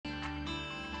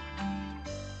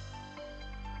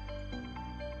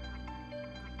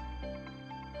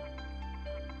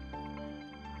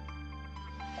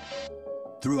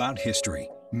Throughout history,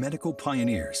 medical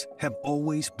pioneers have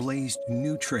always blazed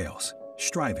new trails,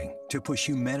 striving to push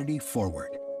humanity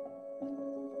forward.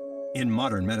 In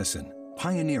modern medicine,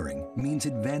 pioneering means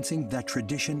advancing that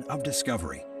tradition of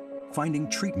discovery, finding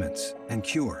treatments and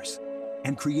cures,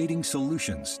 and creating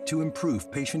solutions to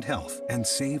improve patient health and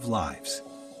save lives.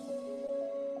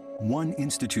 One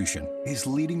institution is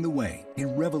leading the way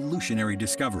in revolutionary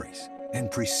discoveries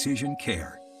and precision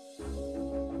care.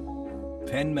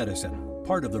 Penn Medicine,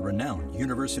 part of the renowned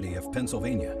University of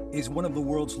Pennsylvania, is one of the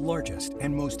world's largest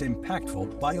and most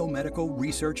impactful biomedical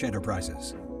research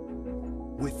enterprises.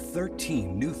 With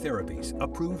 13 new therapies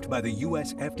approved by the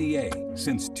US FDA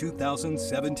since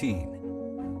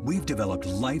 2017, we've developed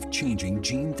life-changing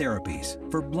gene therapies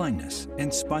for blindness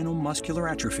and spinal muscular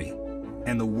atrophy,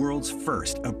 and the world's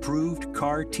first approved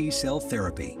CAR T-cell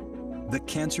therapy, the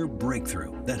cancer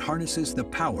breakthrough that harnesses the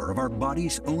power of our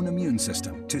body's own immune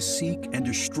system to seek and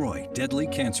destroy deadly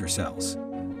cancer cells.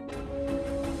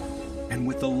 And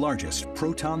with the largest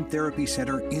proton therapy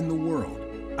center in the world,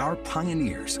 our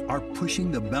pioneers are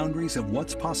pushing the boundaries of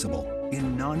what's possible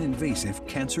in non-invasive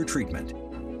cancer treatment.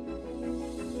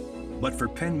 But for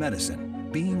Penn Medicine,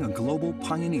 being a global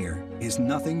pioneer is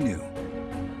nothing new.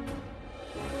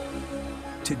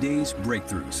 Today's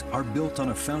breakthroughs are built on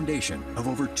a foundation of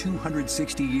over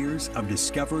 260 years of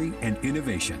discovery and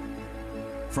innovation.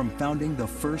 From founding the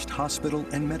first hospital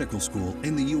and medical school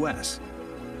in the US,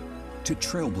 to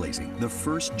trailblazing the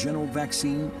first general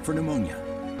vaccine for pneumonia,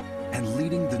 and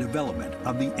leading the development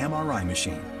of the MRI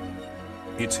machine.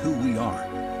 It's who we are,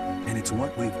 and it's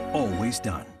what we've always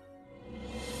done.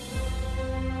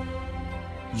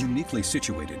 Uniquely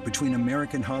situated between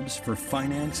American hubs for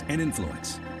finance and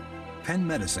influence, Penn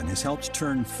Medicine has helped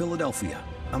turn Philadelphia,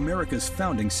 America's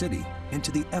founding city,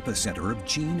 into the epicenter of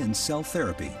gene and cell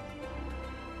therapy.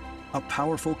 A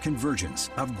powerful convergence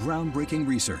of groundbreaking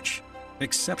research,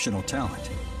 exceptional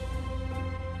talent,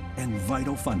 and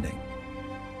vital funding,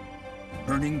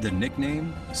 earning the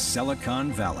nickname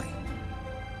Silicon Valley.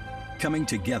 Coming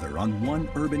together on one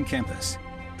urban campus,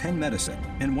 Penn Medicine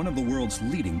and one of the world's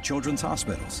leading children's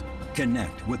hospitals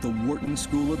connect with the Wharton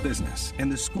School of Business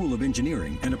and the School of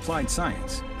Engineering and Applied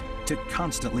Science to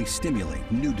constantly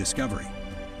stimulate new discovery.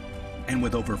 And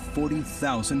with over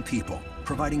 40,000 people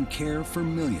providing care for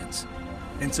millions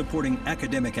and supporting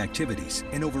academic activities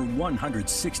in over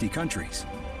 160 countries,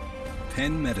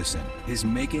 Penn Medicine is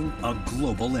making a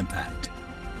global impact.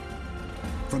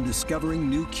 From discovering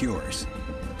new cures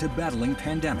to battling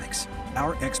pandemics,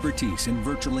 our expertise in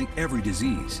virtually every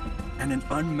disease and an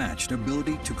unmatched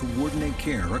ability to coordinate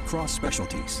care across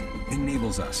specialties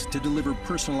enables us to deliver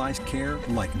personalized care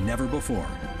like never before.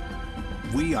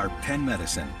 We are Penn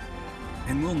Medicine,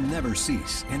 and we'll never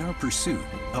cease in our pursuit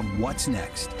of what's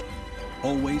next.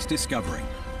 Always discovering,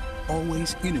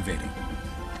 always innovating,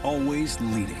 always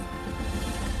leading.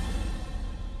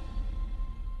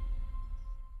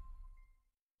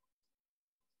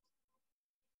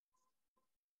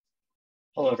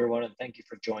 Hello, everyone, and thank you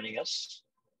for joining us.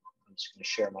 I'm just going to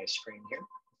share my screen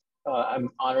here. I'm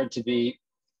honored to be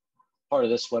part of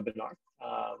this webinar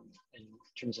in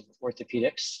terms of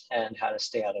orthopedics and how to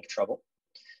stay out of trouble.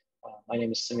 My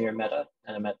name is Samir Mehta,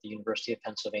 and I'm at the University of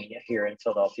Pennsylvania here in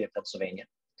Philadelphia, Pennsylvania.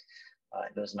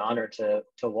 It was an honor to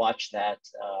watch that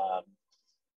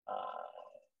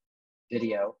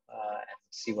video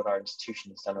and see what our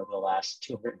institution has done over the last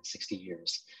 260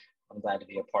 years. I'm glad to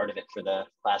be a part of it for the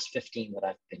last 15 that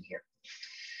I've been here.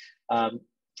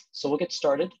 So we'll get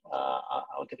started.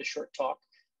 I'll give a short talk,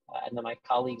 and then my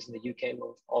colleagues in the UK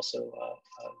will also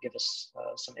give us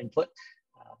some input,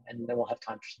 and then we'll have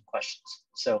time for some questions.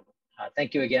 So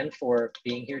thank you again for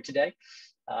being here today.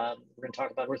 We're going to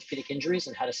talk about orthopedic injuries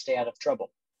and how to stay out of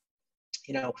trouble.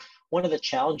 You know, one of the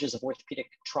challenges of orthopedic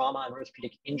trauma and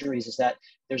orthopedic injuries is that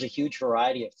there's a huge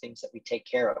variety of things that we take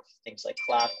care of, things like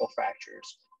clavicle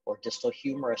fractures, or distal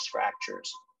humerus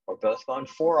fractures, or both bone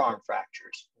forearm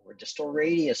fractures, or distal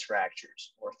radius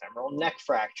fractures, or femoral neck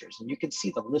fractures. And you can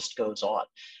see the list goes on.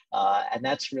 And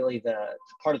that's really the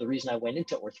part of the reason I went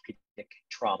into orthopedic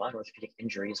trauma and orthopedic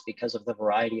injuries, because of the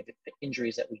variety of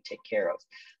injuries that we take care of.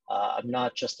 I'm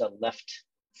not just a left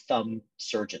thumb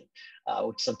surgeon,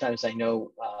 which sometimes I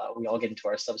know we all get into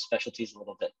our subspecialties a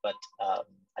little bit, but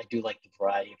I do like the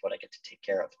variety of what I get to take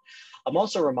care of. I'm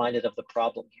also reminded of the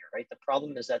problem here, right? The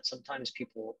problem is that sometimes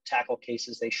people tackle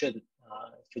cases they shouldn't.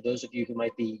 For those of you who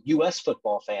might be US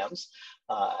football fans,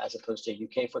 as opposed to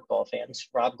UK football fans,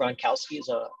 Rob Gronkowski is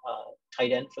a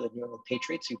tight end for the New England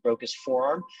Patriots who broke his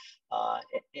forearm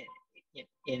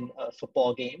in a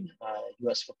football game,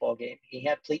 US football game. He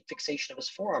had plate fixation of his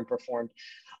forearm performed.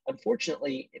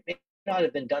 Unfortunately, it not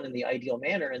have been done in the ideal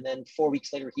manner. And then 4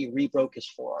 weeks later, he re-broke his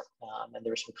forearm. And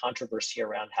there was some controversy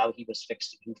around how he was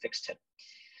fixed and who fixed him.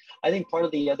 I think part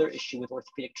of the other issue with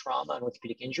orthopedic trauma and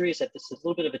orthopedic injury is that this is a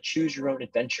little bit of a choose your own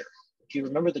adventure. If you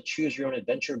remember the choose your own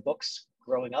adventure books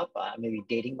growing up, maybe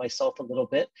dating myself a little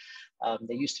bit,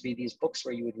 there used to be these books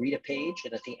where you would read a page,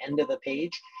 and at the end of the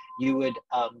page, you would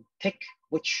pick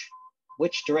which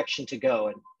direction to go.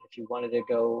 And if you wanted to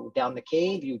go down the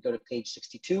cave, you would go to page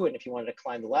 62. And if you wanted to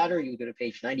climb the ladder, you would go to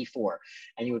page 94.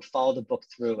 And you would follow the book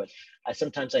through. And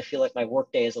sometimes I feel like my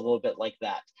workday is a little bit like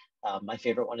that. My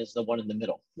favorite one is the one in the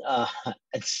middle.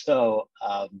 And so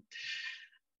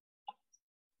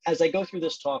as I go through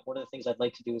this talk, one of the things I'd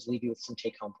like to do is leave you with some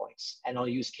take-home points. And I'll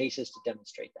use cases to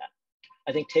demonstrate that.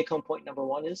 I think take-home point number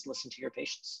one is listen to your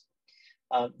patients.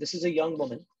 This is a young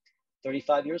woman,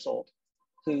 35 years old,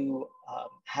 who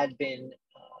had been,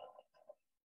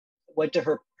 went to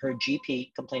her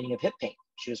GP complaining of hip pain.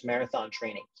 She was marathon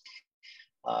training.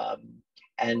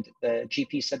 And the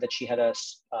GP said that she had a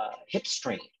hip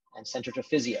strain and sent her to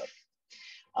physio.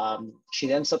 She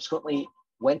then subsequently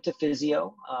went to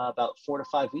physio about 4 to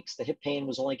 5 weeks. The hip pain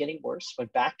was only getting worse,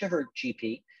 went back to her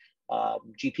GP.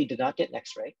 GP did not get an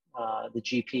x-ray. The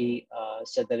GP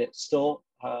said that it's still,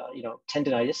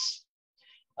 tendonitis.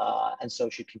 And so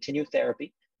should continue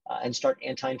therapy and start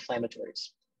anti-inflammatories.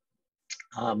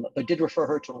 But did refer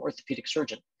her to an orthopedic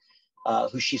surgeon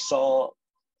who she saw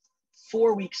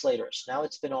 4 weeks later. So now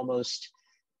it's been almost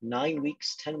 9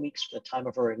 weeks, 10 weeks from the time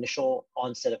of her initial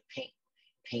onset of pain.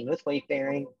 Pain with weight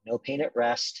bearing, no pain at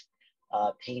rest,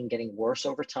 pain getting worse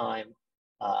over time.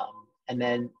 And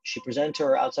then she presented to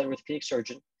her outside orthopedic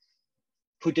surgeon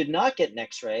who did not get an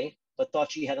x-ray, but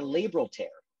thought she had a labral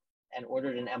tear and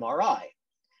ordered an MRI,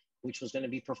 which was going to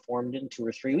be performed in 2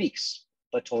 or 3 weeks,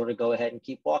 but told her to go ahead and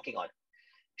keep walking on it.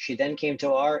 She then came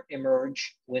to our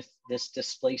emerge with this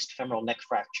displaced femoral neck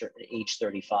fracture at age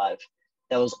 35.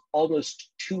 That was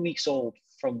almost 2 weeks old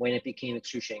from when it became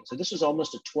excruciating. So this was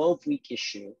almost a 12-week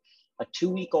issue, a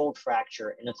 2-week-old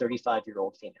fracture in a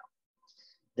 35-year-old female.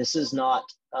 This is not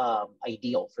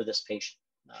ideal for this patient.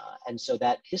 And so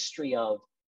that history of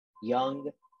young,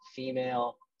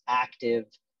 female, active,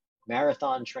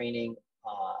 marathon training,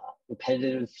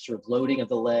 repetitive sort of loading of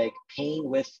the leg, pain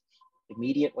with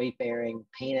immediate weight bearing,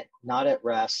 pain not at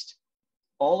rest,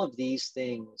 all of these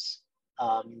things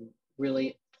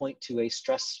really point to a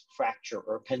stress fracture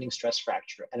or a pending stress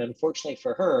fracture. And unfortunately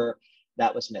for her,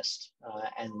 that was missed.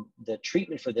 And the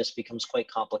treatment for this becomes quite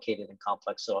complicated and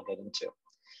complex, so I'll get into.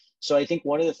 So I think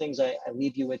one of the things I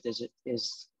leave you with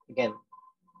is again,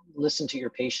 listen to your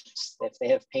patients. If they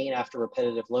have pain after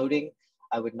repetitive loading,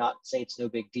 I would not say it's no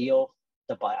big deal.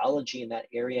 The biology in that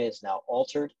area is now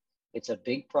altered. It's a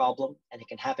big problem, and it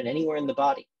can happen anywhere in the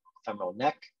body. Femoral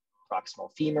neck,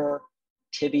 proximal femur,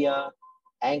 tibia,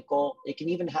 ankle. It can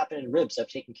even happen in ribs. I've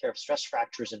taken care of stress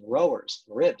fractures in rowers,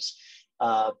 ribs,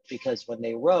 because when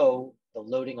they row, the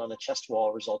loading on the chest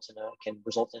wall can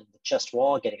result in the chest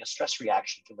wall getting a stress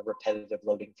reaction from the repetitive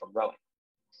loading from rowing.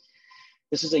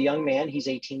 This is a young man. He's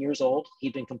 18 years old.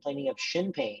 He'd been complaining of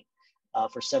shin pain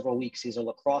for several weeks. He's a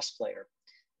lacrosse player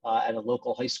at a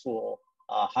local high school,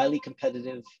 highly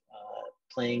competitive,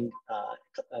 playing.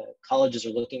 Colleges are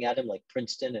looking at him like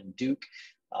Princeton and Duke,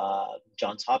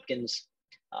 Johns Hopkins.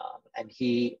 And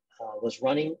he was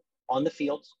running on the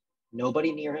field,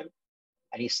 nobody near him,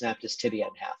 and he snapped his tibia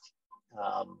in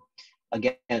half.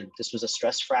 Again, this was a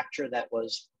stress fracture that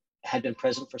had been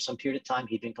present for some period of time.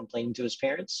 He'd been complaining to his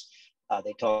parents.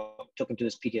 They took him to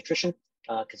his pediatrician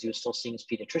because he was still seeing his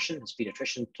pediatrician. His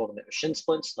pediatrician told him it was shin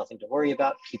splints, nothing to worry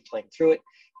about, keep playing through it.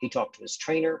 He talked to his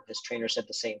trainer. His trainer said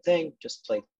the same thing, just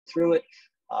play through it,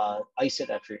 ice it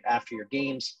after your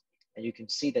games. And you can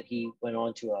see that he went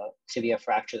on to a tibia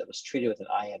fracture that was treated with an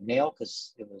IM nail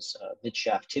because it was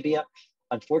mid-shaft tibia.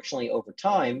 Unfortunately, over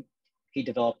time, he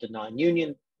developed a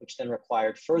non-union, which then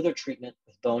required further treatment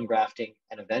with bone grafting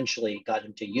and eventually got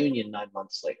him to union 9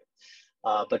 months later.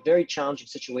 But very challenging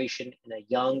situation in a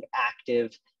young,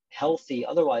 active, healthy,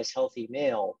 otherwise healthy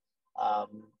male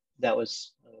that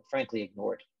was frankly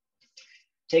ignored.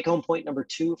 Take home point number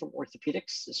 2 from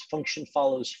orthopedics is function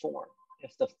follows form.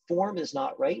 If the form is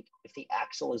not right, if the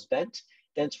axle is bent,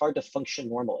 then it's hard to function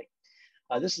normally.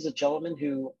 This is a gentleman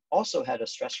who also had a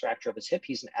stress fracture of his hip.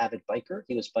 He's an avid biker.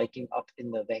 He was biking up in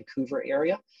the Vancouver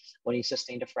area when he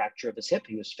sustained a fracture of his hip.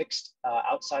 He was fixed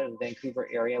outside of the Vancouver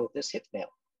area with this hip nail.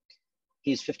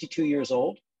 He's 52 years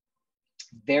old,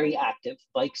 very active,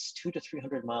 bikes 200 to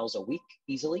 300 miles a week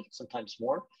easily, sometimes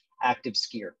more, active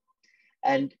skier.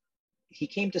 And he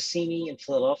came to see me in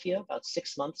Philadelphia about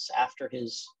 6 months after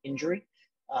his injury,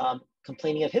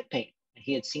 complaining of hip pain.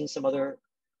 He had seen some other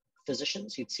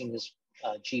physicians. He'd seen his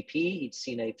GP, he'd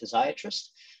seen a physiatrist,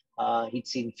 he'd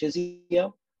seen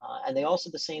physio, and they all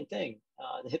said the same thing.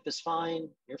 The hip is fine,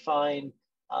 you're fine,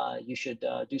 you should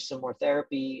do some more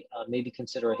therapy, maybe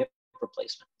consider a hip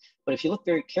replacement. But if you look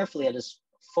very carefully at his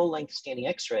full-length standing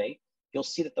x-ray, you'll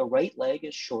see that the right leg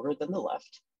is shorter than the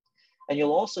left. And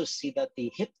you'll also see that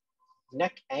the hip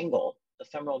neck angle, the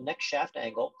femoral neck shaft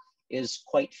angle, is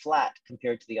quite flat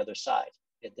compared to the other side.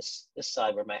 This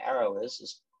side where my arrow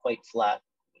is quite flat.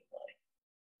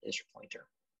 Is your pointer.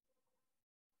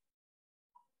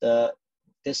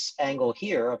 This angle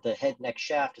here of the head neck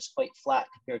shaft is quite flat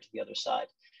compared to the other side.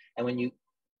 And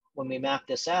when we map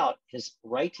this out, his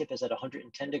right hip is at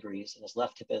 110 degrees and his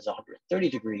left hip is 130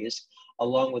 degrees,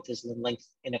 along with his limb length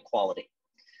inequality.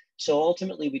 So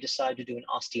ultimately, we decided to do an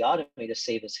osteotomy to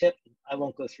save his hip. I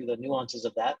won't go through the nuances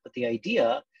of that, but the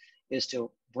idea is to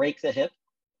break the hip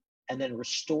and then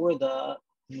restore the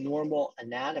normal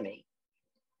anatomy.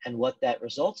 And what that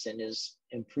results in is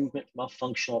improvement from a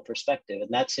functional perspective. And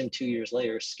that's him 2 years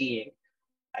later skiing,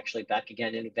 actually back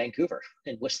again in Vancouver,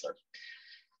 in Whistler.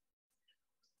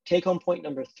 Take home point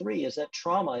number 3 is that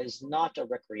trauma is not a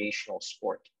recreational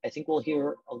sport. I think we'll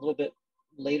hear a little bit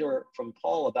later from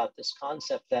Paul about this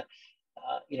concept that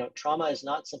trauma is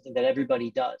not something that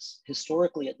everybody does.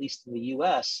 Historically, at least in the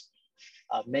US,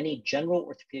 many general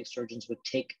orthopedic surgeons would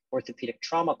take orthopedic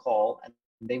trauma call and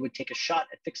they would take a shot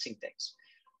at fixing things.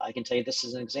 I can tell you this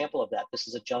is an example of that. This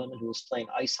is a gentleman who was playing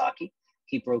ice hockey.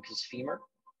 He broke his femur.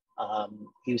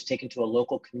 He was taken to a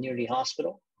local community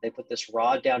hospital. They put this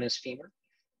rod down his femur.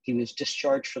 He was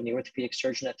discharged from the orthopedic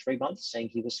surgeon at 3 months saying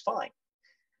he was fine.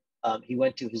 He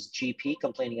went to his GP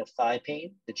complaining of thigh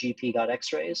pain. The GP got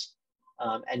x-rays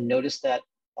and noticed that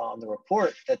on the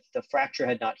report that the fracture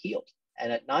had not healed.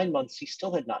 And at 9 months, he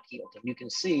still had not healed. And you can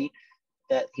see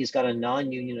that he's got a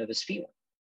non-union of his femur.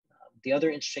 The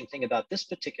other interesting thing about this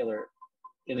particular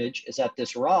image is that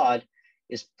this rod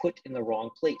is put in the wrong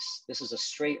place. This is a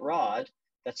straight rod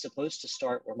that's supposed to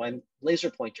start where my laser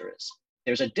pointer is.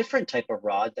 There's a different type of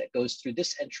rod that goes through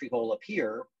this entry hole up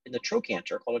here in the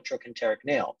trochanter called a trochanteric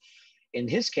nail. In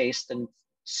his case, the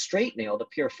straight nail, the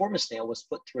piriformis nail, was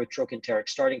put through a trochanteric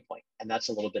starting point. And that's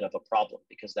a little bit of a problem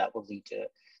because that will lead to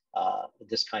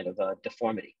this kind of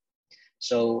deformity.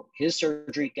 So his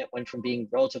surgery went from being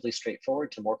relatively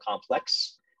straightforward to more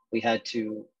complex. We had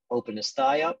to open his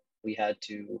thigh up. We had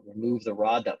to remove the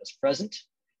rod that was present.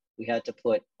 We had to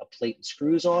put a plate and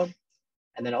screws on.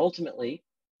 And then ultimately,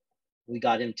 we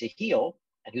got him to heal,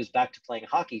 and he was back to playing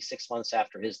hockey 6 months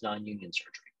after his non-union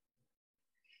surgery.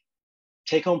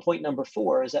 Take-home point number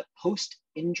 4 is that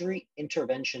post-injury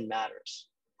intervention matters.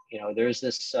 There's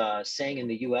this saying in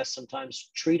the US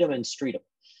sometimes, treat them and street them.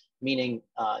 Meaning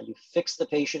you fix the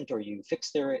patient or you fix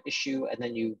their issue and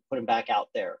then you put them back out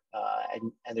there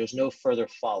and there's no further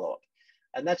follow-up.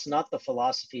 And that's not the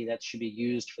philosophy that should be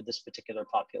used for this particular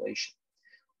population.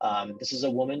 This is a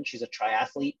woman, she's a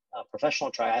triathlete, a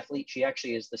professional triathlete. She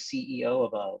actually is the CEO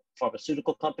of a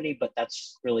pharmaceutical company, but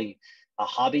that's really a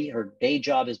hobby. Her day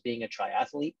job is being a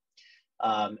triathlete.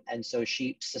 And so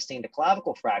she sustained a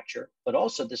clavicle fracture, but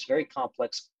also this very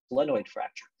complex glenoid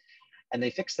fracture. And they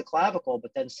fixed the clavicle,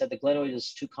 but then said the glenoid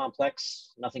is too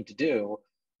complex, nothing to do.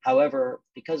 However,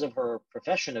 because of her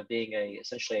profession of being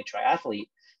essentially a triathlete,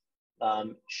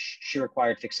 she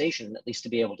required fixation, at least to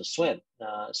be able to swim.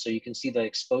 So you can see the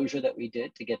exposure that we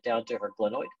did to get down to her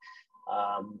glenoid,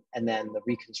 and then the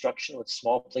reconstruction with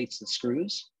small plates and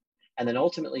screws. And then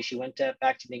ultimately she went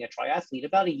back to being a triathlete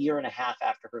about 1.5 years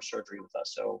after her surgery with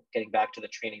us. So getting back to the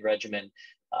training regimen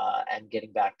and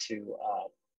getting back to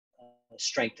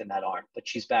strength in that arm, but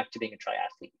she's back to being a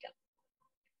triathlete again.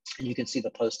 And you can see the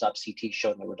post-op CT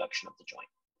showing the reduction of the joint.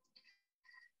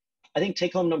 I think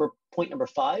point number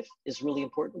 5 is really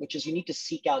important, which is you need to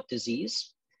seek out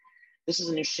disease. This is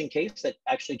an interesting case that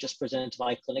actually just presented to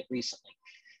my clinic recently.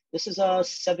 This is a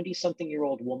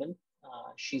 70-something-year-old woman.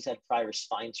 She's had prior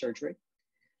spine surgery.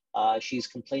 She's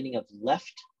complaining of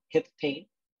left hip pain.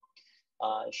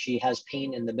 She has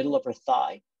pain in the middle of her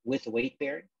thigh with weight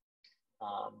bearing.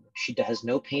 She has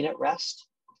no pain at rest.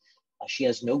 She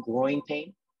has no groin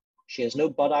pain. She has no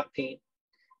buttock pain.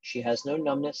 She has no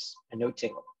numbness and no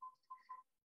tingle.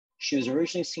 She was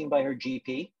originally seen by her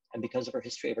GP, and because of her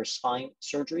history of her spine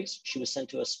surgeries, she was sent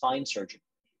to a spine surgeon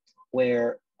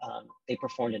where they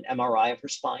performed an MRI of her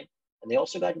spine, and they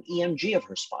also got an EMG of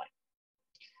her spine.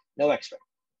 No x-ray.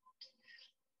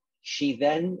 She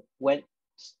then went,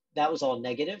 that was all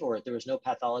negative, or there was no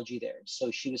pathology there. So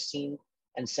she was seen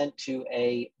and sent to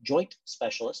a joint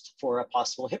specialist for a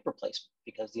possible hip replacement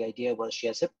because the idea was she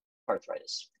has hip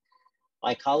arthritis.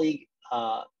 My colleague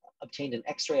obtained an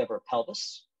x-ray of her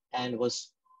pelvis, and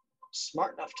was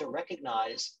smart enough to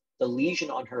recognize the lesion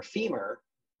on her femur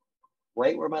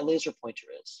right where my laser pointer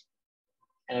is.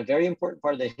 And a very important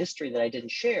part of the history that I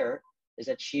didn't share is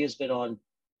that she has been on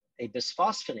a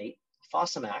bisphosphonate,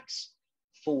 Fosamax,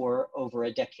 for over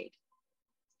a decade.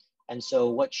 And so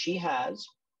what she has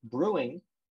brewing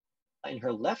in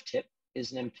her left hip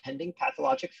is an impending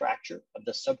pathologic fracture of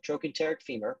the subtrochanteric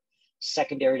femur,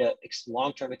 secondary to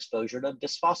long-term exposure to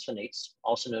bisphosphonates,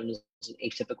 also known as an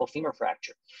atypical femur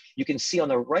fracture. You can see on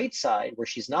the right side where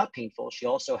she's not painful, she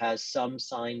also has some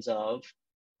signs of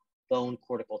bone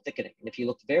cortical thickening. And if you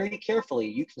look very carefully,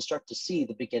 you can start to see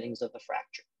the beginnings of the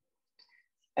fracture.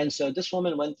 And so this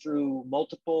woman went through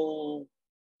multiple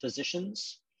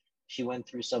physicians. She went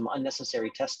through some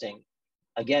unnecessary testing,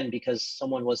 again, because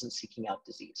someone wasn't seeking out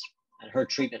disease. And her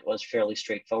treatment was fairly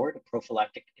straightforward, a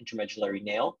prophylactic intramedullary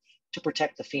nail to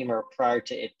protect the femur prior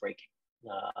to it breaking.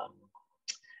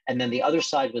 And then the other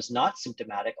side was not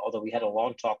symptomatic, although we had a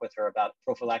long talk with her about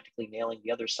prophylactically nailing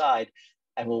the other side,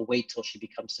 and we'll wait till she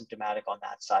becomes symptomatic on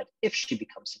that side, if she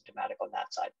becomes symptomatic on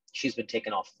that side. She's been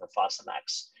taken off of her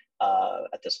Fosamax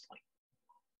at this point.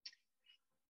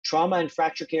 Trauma and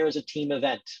fracture care is a team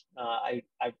event.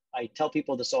 I tell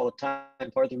people this all the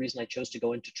time. Part of the reason I chose to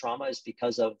go into trauma is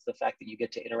because of the fact that you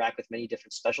get to interact with many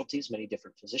different specialties, many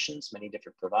different physicians, many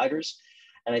different providers.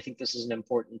 And I think this is an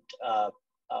important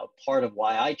part of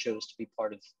why I chose to be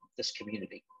part of this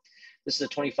community. This is a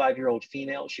 25-year-old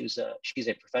female. She's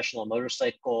a professional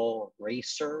motorcycle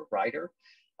rider.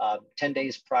 10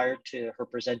 days prior to her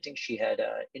presenting, she had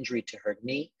an injury to her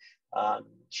knee.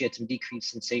 She had some decreased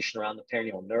sensation around the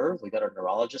perineal nerve. We got our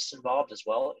neurologist involved as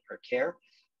well in her care.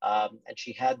 And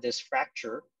she had this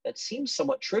fracture that seems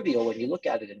somewhat trivial when you look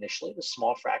at it initially, the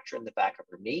small fracture in the back of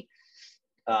her knee.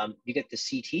 You get the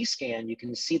CT scan, you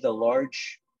can see the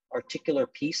large articular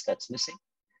piece that's missing.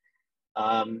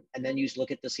 And then you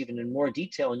look at this even in more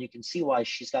detail, and you can see why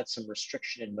she's got some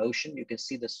restriction in motion. You can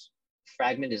see this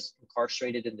fragment is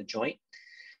incarcerated in the joint,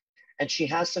 and she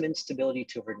has some instability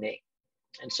to her knee.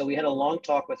 And so we had a long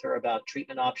talk with her about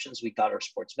treatment options. We got our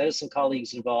sports medicine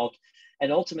colleagues involved, and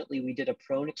ultimately we did a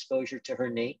prone exposure to her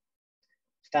knee,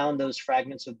 found those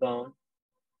fragments of bone,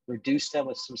 reduced them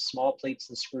with some small plates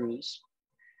and screws,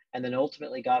 and then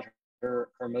ultimately got her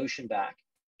motion back.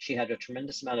 She had a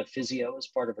tremendous amount of physio as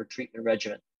part of her treatment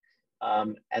regimen.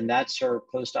 And that's her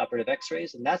post-operative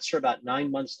x-rays, and that's her about 9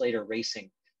 months later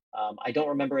racing. I don't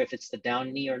remember if it's the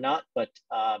down knee or not, but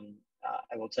I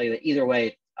will tell you that either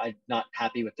way, I'm not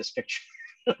happy with this picture.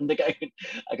 I don't think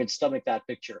I could stomach that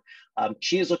picture.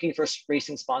 She is looking for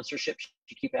racing sponsorship.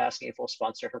 She keeps asking if we'll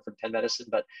sponsor her from Penn Medicine,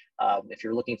 but if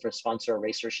you're looking for a sponsor, a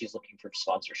racer, she's looking for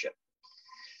sponsorship.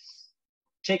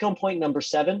 Take-home point number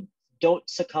 7, don't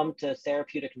succumb to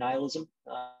therapeutic nihilism.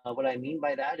 What I mean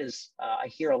by that is I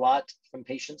hear a lot from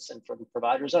patients and from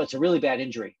providers, oh, it's a really bad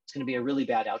injury. It's going to be a really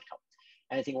bad outcome.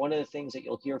 And I think one of the things that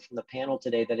you'll hear from the panel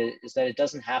today is that it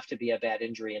doesn't have to be a bad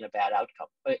injury and a bad outcome.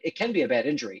 It can be a bad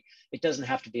injury. It doesn't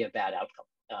have to be a bad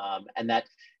outcome. And that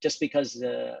just because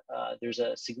there's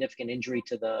a significant injury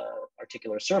to the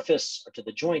articular surface or to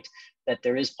the joint, that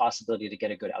there is possibility to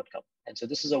get a good outcome. And so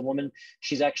this is a woman,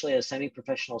 she's actually a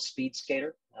semi-professional speed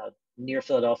skater. Near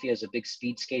Philadelphia is a big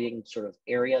speed skating sort of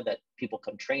area that people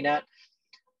come train at.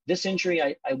 This injury,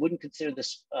 I wouldn't consider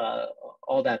this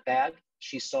all that bad.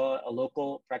 She saw a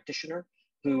local practitioner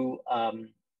who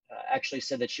actually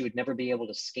said that she would never be able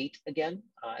to skate again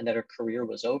and that her career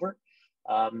was over.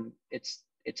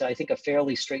 It's I think, a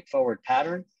fairly straightforward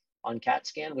pattern on CAT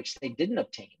scan, which they didn't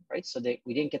obtain, right? So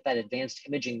we didn't get that advanced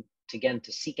imaging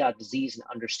to seek out disease and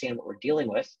understand what we're dealing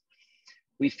with.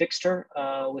 We fixed her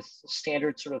with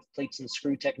standard sort of plates and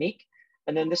screw technique.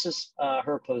 And then this is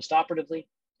her post-operatively.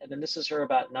 And then this is her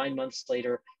about 9 months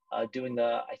later doing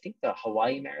I think the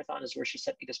Hawaii Marathon is where she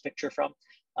sent me this picture from.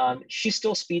 She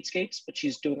still speed skates, but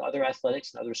she's doing other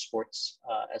athletics and other sports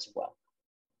as well.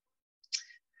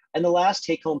 And the last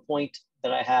take-home point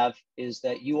that I have is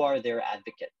that you are their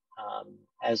advocate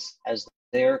as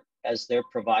their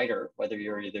provider, whether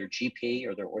you're their GP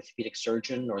or their orthopedic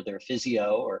surgeon or their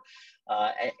physio or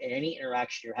any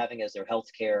interaction you're having as their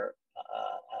healthcare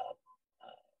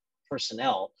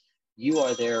personnel. You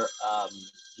are their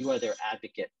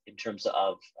advocate in terms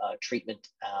of treatment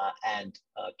and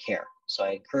care. So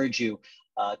I encourage you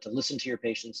to listen to your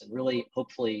patients and really,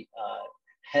 hopefully,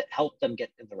 help them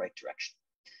get in the right direction.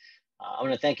 I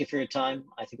want to thank you for your time.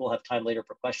 I think we'll have time later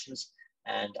for questions,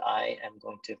 and I am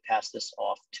going to pass this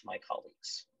off to my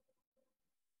colleagues.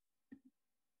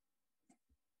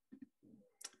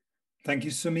 Thank you,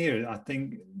 Samir. I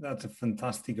think that's a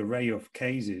fantastic array of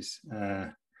cases.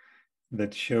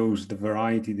 that shows the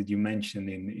variety that you mentioned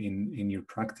in your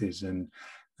practice, and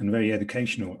very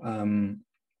educational.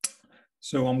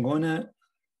 So I'm gonna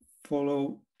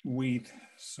follow with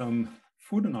some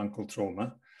foot and ankle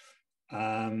trauma.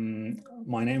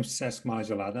 My name is Francesc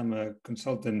Malagelada. I'm a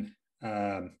consultant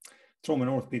trauma and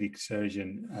orthopedic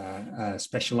surgeon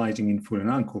specializing in foot and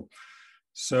ankle.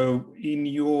 So in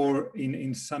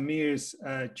Samir's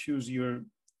Choose Your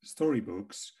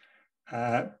Storybooks,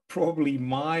 probably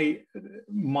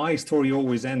my story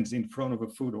always ends in front of a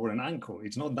foot or an ankle.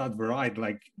 It's not that varied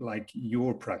like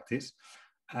your practice,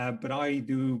 but I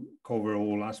do cover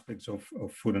all aspects of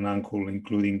foot and ankle,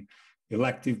 including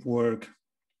elective work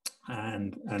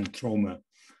and trauma.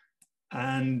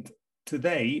 And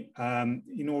today,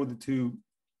 in order to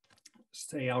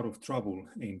stay out of trouble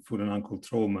in foot and ankle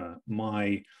trauma,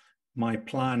 my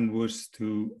plan was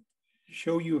to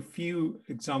show you a few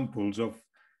examples of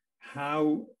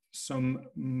how some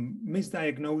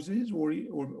misdiagnosis or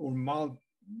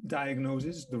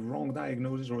maldiagnosis, the wrong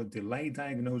diagnosis or a delayed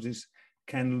diagnosis,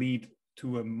 can lead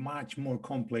to a much more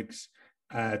complex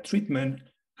treatment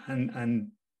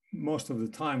and most of the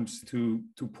times to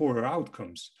poorer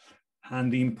outcomes,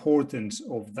 and the importance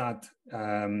of that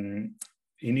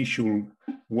initial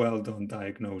well-done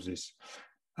diagnosis.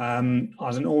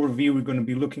 As an overview, we're going to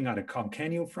be looking at a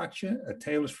calcaneal fracture, a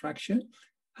talus fracture,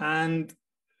 and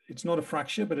it's not a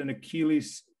fracture, but an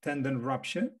Achilles tendon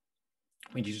rupture,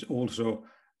 which is also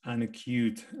an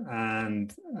acute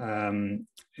and an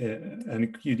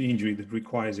acute injury that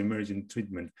requires emergent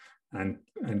treatment, and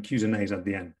Q's and A's at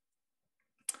the end.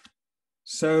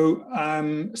 So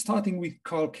starting with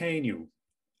calcaneal,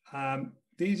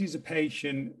 this is a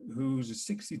patient who's a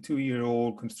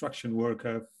 62-year-old construction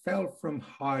worker, fell from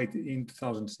height in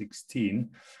 2016.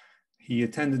 He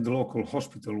attended the local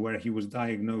hospital where he was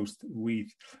diagnosed with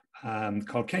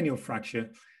calcaneal fracture,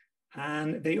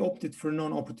 and they opted for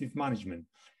non-operative management.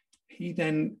 He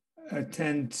then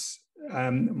attends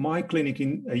my clinic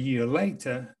a year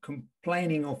later,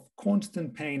 complaining of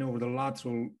constant pain over the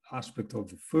lateral aspect of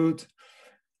the foot,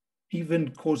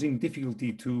 even causing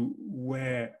difficulty to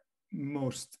wear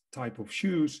most type of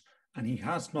shoes, and he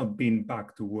has not been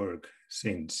back to work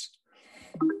since.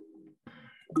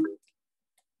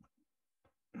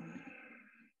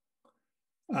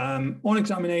 On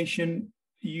examination,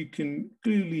 you can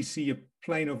clearly see a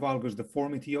planar valgus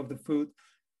deformity of the foot,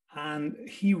 and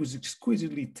he was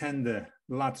exquisitely tender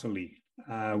laterally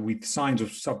with signs of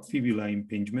subfibular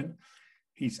impingement.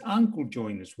 His ankle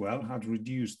joint as well had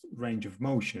reduced range of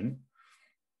motion.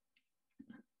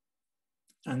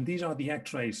 And these are the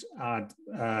x-rays at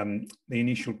the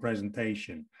initial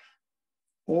presentation.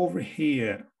 Over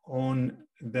here on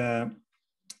the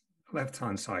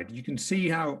left-hand side, you can see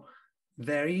how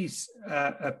there is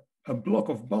a block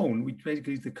of bone, which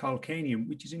basically is the calcaneum,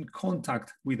 which is in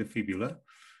contact with the fibula.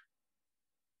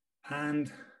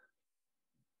 And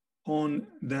on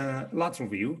the lateral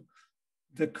view,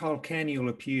 the calcaneal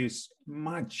appears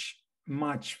much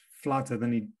flatter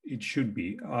than it should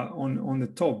be. On the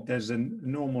top, there's a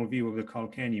normal view of the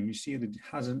calcaneum. You see that it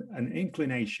has an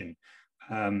inclination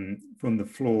from the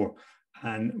floor.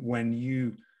 And when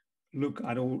you look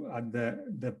at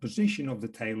the position of the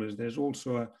talus, there's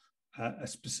also a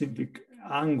specific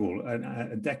angle,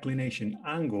 a declination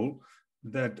angle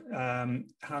that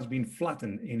has been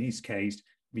flattened in his case,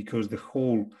 because the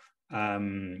whole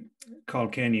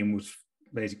calcaneum was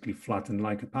basically flattened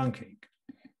like a pancake.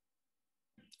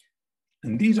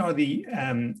 And these are the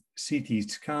CT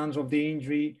scans of the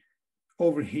injury.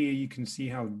 Over here, you can see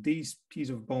how this piece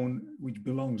of bone, which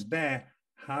belongs there,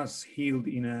 has healed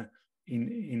in a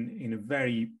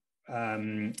very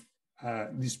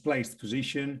displaced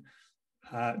position.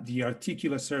 The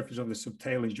articular surface of the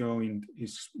subtalar joint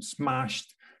is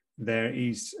smashed. There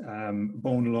is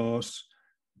bone loss.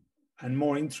 And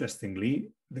more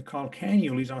interestingly, the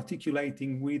calcaneal is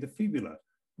articulating with the fibula,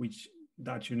 which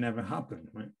that should never happen,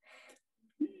 right?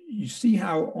 You see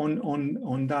how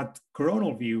on that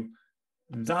coronal view,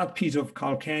 that piece of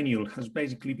calcaneal has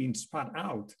basically been spat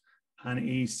out and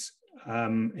is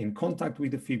in contact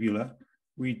with the fibula,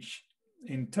 which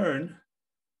in turn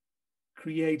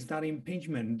creates that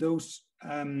impingement. Those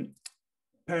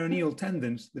peroneal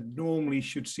tendons that normally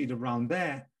should sit around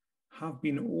there have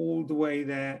been all the way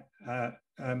there,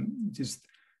 just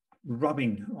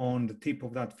rubbing on the tip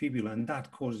of that fibula, and that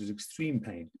causes extreme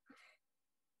pain.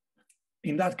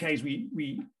 In that case,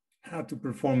 we had to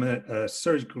perform a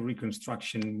surgical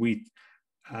reconstruction with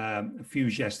a few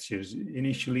gestures.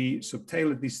 Initially,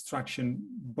 subtalar distraction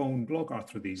bone block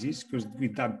arthrodesis, because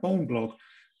with that bone block,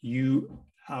 you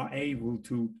are able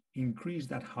to increase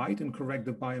that height and correct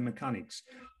the biomechanics,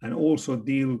 and also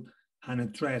deal and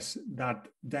address that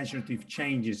degenerative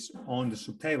changes on the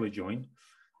subtalar joint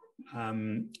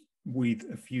with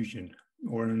a fusion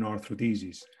or an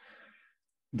arthrodesis.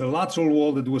 The lateral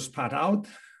wall that was spat out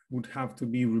would have to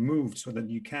be removed so that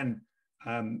you can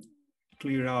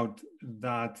clear out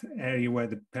that area where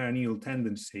the peroneal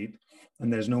tendons sit,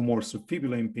 and there's no more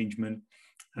subfibular impingement.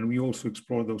 And we also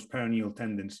explore those peroneal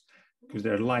tendons because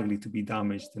they're likely to be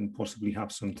damaged and possibly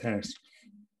have some tears.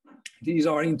 These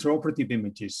are intraoperative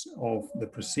images of the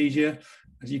procedure.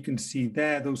 As you can see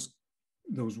there, those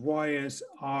wires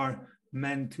are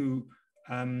meant to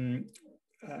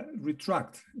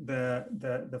retract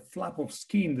the flap of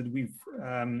skin that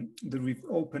we've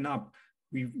opened up.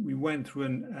 We went through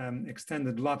an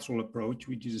extended lateral approach,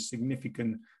 which is a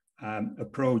significant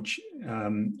approach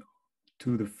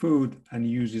to the foot, and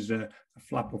uses a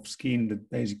flap of skin that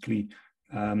basically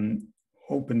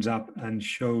opens up and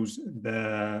shows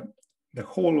the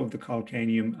whole of the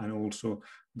calcaneum and also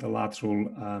the lateral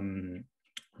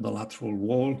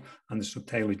wall and the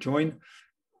subtalar joint.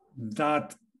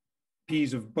 That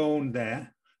piece of bone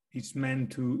there is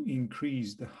meant to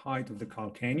increase the height of the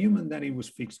calcaneum, and then it was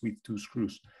fixed with 2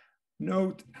 screws.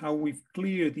 Note how we've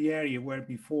cleared the area where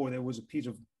before there was a piece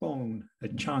of bone, a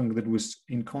chunk that was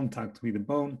in contact with the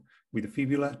bone, with the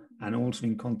fibula, and also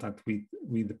in contact with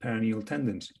the peroneal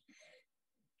tendons.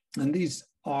 And these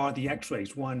are the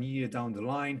x-rays 1 year down the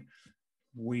line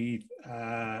with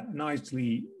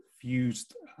nicely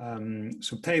fused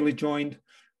subtalar joint.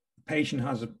 The patient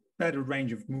has a better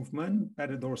range of movement,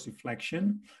 better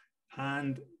dorsiflexion,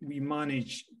 and we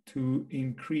managed to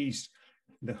increase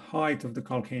the height of the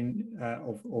calcaneum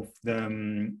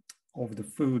of the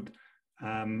foot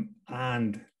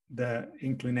and the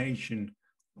inclination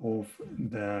of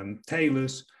the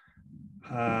talus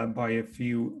by a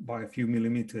few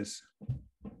millimeters.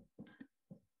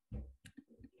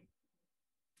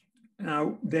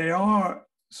 Now there are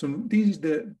some. This is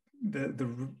the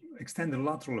extended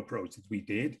lateral approach that we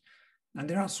did, and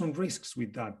there are some risks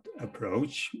with that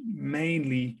approach,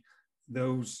 mainly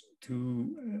those to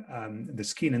the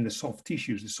skin and the soft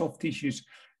tissues. The soft tissues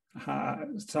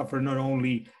suffer not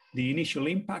only the initial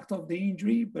impact of the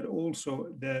injury, but also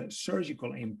the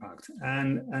surgical impact.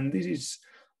 And this is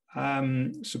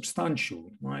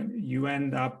substantial, right? You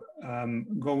end up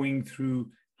going through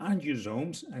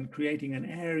angiosomes and creating an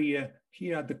area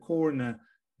here at the corner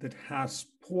that has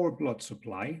poor blood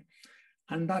supply.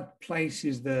 And that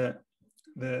places the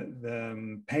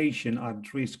patient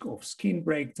at risk of skin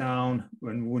breakdown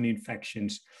and wound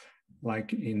infections,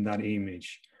 like in that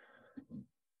image.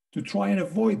 To try and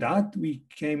avoid that, we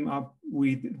came up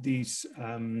with this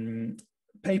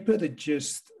paper that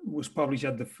just was published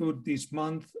at the foot this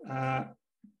month, and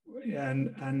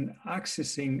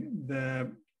accessing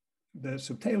the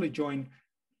subtalar joint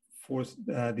for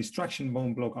distraction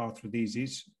bone block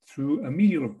arthrodesis through a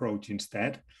medial approach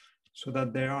instead, so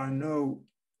that there are no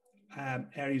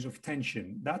areas of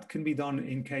tension. That can be done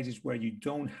in cases where you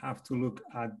don't have to look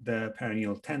at the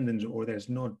peroneal tendons, or there's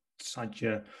not such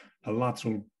a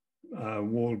lateral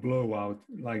wall blowout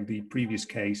like the previous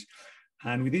case.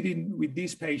 And we did it with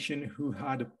this patient who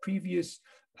had a previous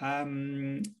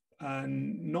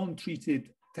non-treated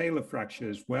talar fracture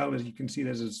as well. As you can see,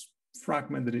 there's a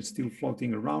fragment that is still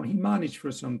floating around. He managed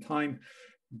for some time,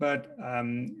 but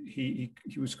he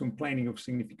was complaining of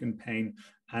significant pain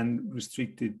and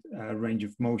restricted range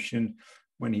of motion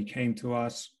when he came to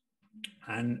us.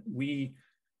 And we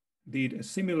did a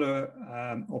similar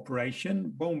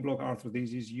operation, bone block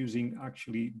arthrodesis, using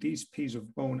actually this piece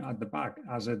of bone at the back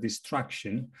as a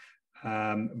distraction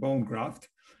bone graft.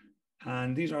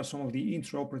 And these are some of the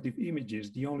intraoperative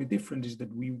images. The only difference is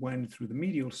that we went through the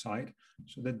medial side,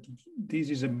 so that this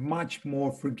is a much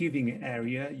more forgiving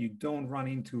area. You don't run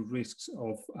into risks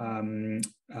of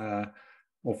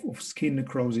skin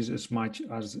necrosis as much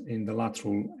as in the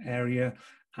lateral area.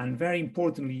 And very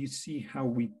importantly, you see how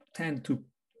we tend to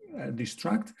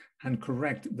distract and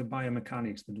correct the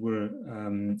biomechanics that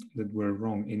were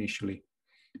wrong initially.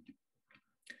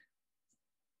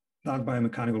 That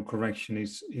biomechanical correction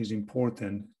is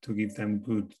important to give them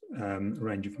good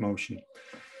range of motion.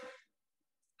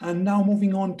 And now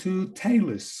moving on to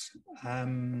talus.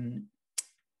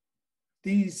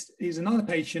 This is another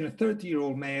patient, a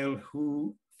 30-year-old male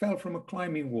who fell from a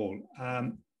climbing wall,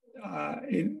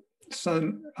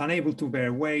 unable to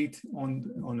bear weight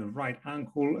on a right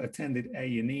ankle, attended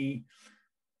A&E,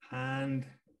 and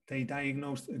they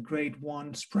diagnosed a grade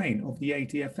 1 sprain of the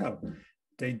ATFL.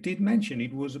 They did mention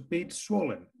it was a bit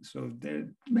swollen, so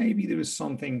maybe there was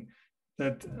something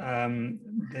that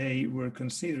they were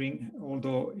considering,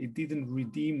 although it didn't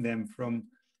redeem them from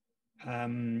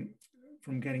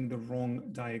getting the wrong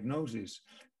diagnosis.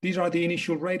 These are the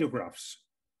initial radiographs.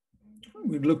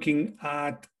 We're looking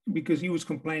at, because he was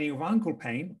complaining of ankle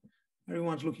pain,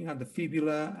 everyone's looking at the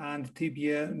fibula and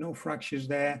tibia, no fractures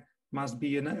there, must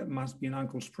be an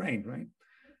ankle sprain, right?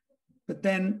 But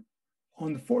then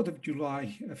on the 4th of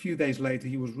July, a few days later,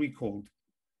 he was recalled.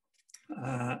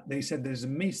 They said there's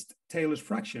a missed talus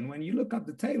fraction. When you look at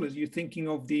the talus, you're thinking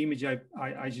of the image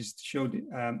I just showed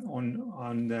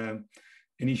on the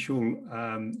initial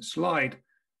slide,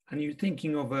 and you're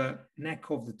thinking of a neck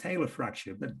of the talar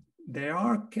fracture. But there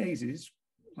are cases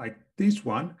like this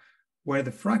one where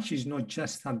the fracture is not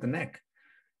just at the neck.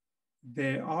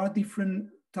 There are different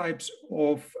types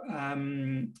of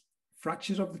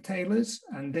fractures of the talus,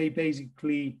 and they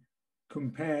basically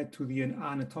compare to the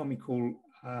anatomical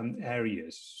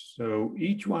areas. So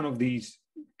each one of these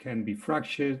can be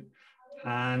fractured,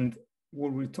 and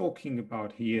what we're talking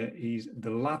about here is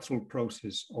the lateral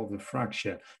process of the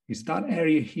fracture. It's that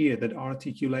area here that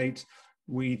articulates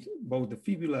with both the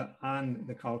fibula and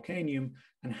the calcaneum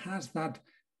and has that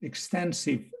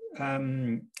extensive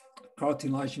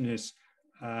cartilaginous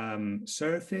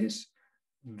surface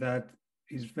that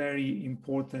is very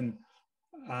important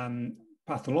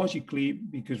pathologically,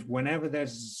 because whenever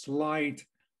there's a slight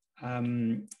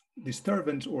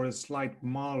disturbance or a slight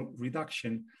mal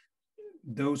reduction,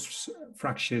 those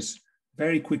fractures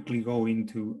very quickly go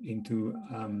into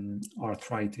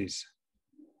arthritis.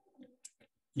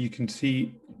 You can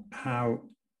see how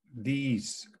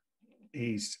these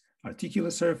is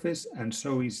articular surface, and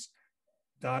so is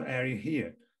that area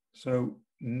here. So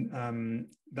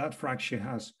that fracture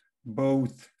has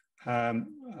both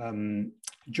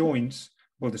joints,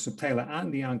 both the subtalar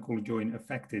and the ankle joint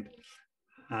affected.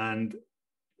 And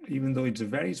even though it's a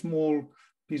very small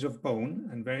piece of bone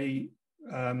and very,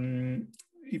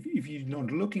 if you're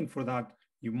not looking for that,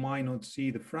 you might not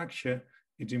see the fracture.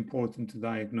 It's important to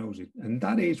diagnose it. And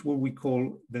that is what we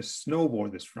call the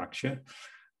snowboarder's fracture,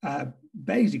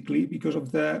 basically because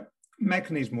of the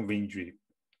mechanism of injury.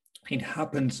 It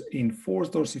happens in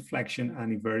forced dorsiflexion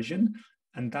and eversion,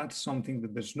 and that's something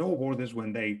that the snowboarders,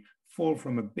 when they fall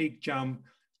from a big jump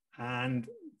and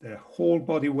the whole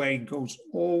body weight goes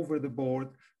over the board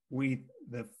with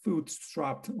the foot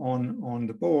strapped on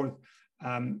the board,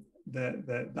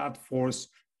 that force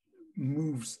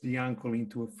moves the ankle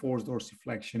into a forced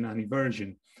dorsiflexion and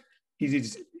eversion. It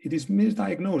is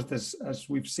misdiagnosed, as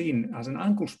we've seen, as an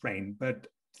ankle sprain, but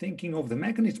thinking of the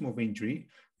mechanism of injury,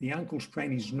 the ankle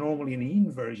sprain is normally an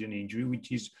inversion injury,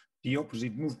 which is the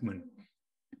opposite movement.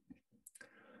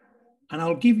 And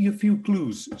I'll give you a few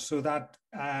clues so that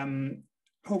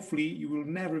hopefully you will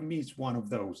never miss one of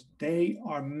those. They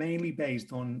are mainly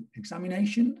based on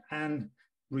examination and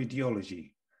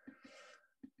radiology.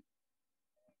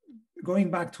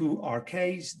 Going back to our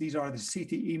case, these are the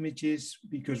CT images,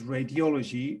 because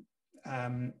radiology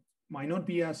might not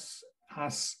be as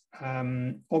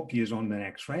obvious on the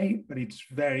X-ray, but it's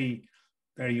very,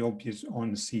 very obvious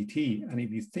on the CT. And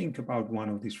if you think about one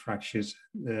of these fractures,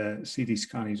 the CT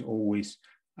scan is always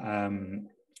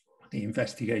the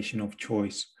investigation of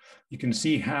choice. You can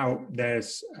see how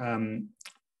there's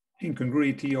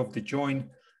incongruity of the joint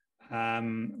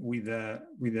with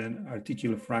an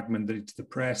articular fragment that it's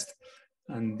depressed,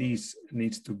 and this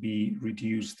needs to be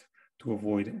reduced to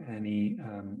avoid any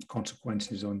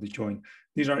consequences on the joint.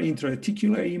 These are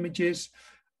intra-articular images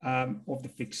of the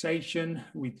fixation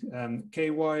with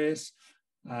K-wires.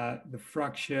 The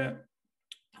fracture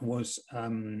was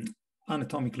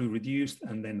anatomically reduced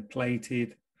and then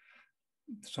plated.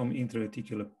 Some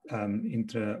intra-articular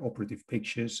intraoperative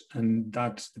pictures, and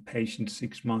that's the patient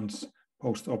 6 months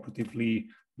post-operatively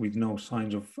with no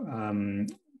signs of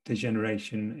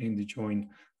degeneration in the joint,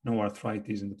 no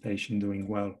arthritis, and the patient doing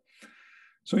well.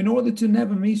 So in order to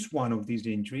never miss one of these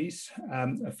injuries,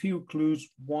 a few clues.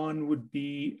 One would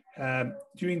be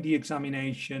during the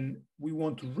examination, we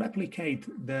want to replicate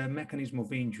the mechanism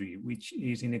of injury, which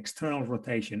is in external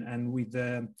rotation, and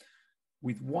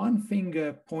with one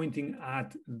finger pointing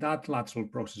at that lateral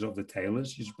process of the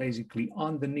talus, is basically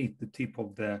underneath the tip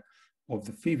of the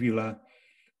fibula,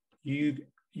 you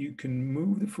can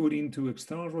move the foot into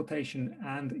external rotation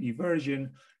and eversion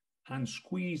and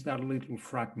squeeze that little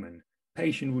fragment.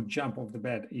 Patient would jump off the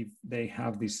bed if they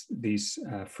have this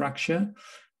fracture.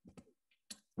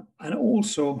 And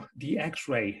also the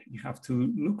X-ray, you have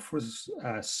to look for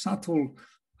subtle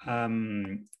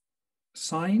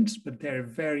signs, but they're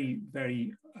very,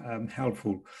 very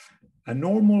helpful. A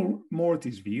normal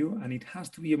mortise view, and it has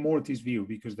to be a mortise view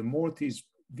because the mortise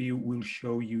view will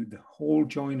show you the whole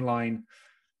joint line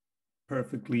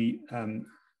perfectly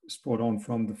spot on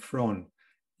from the front.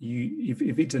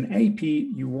 If it's an AP,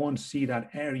 you won't see that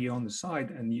area on the side,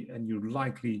 and you're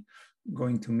likely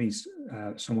going to miss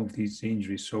some of these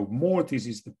injuries. So mortise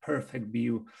is the perfect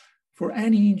view for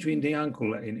any injury in the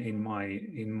ankle, in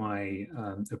my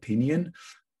opinion,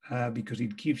 because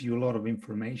it gives you a lot of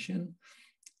information,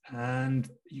 and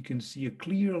you can see a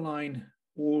clear line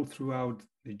all throughout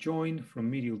the joint from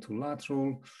medial to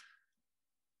lateral.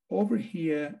 Over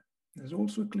here, there's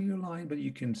also a clear line, but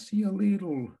you can see a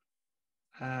little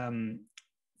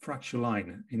fracture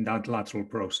line in that lateral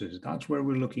process. That's where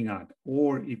we're looking at.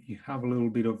 Or if you have a little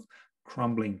bit of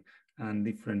crumbling and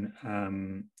different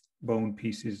bone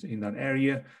pieces in that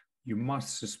area, you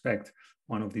must suspect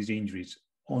one of these injuries.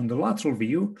 On the lateral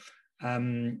view,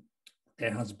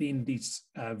 there has been this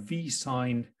V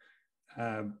sign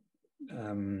term,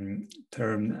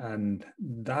 and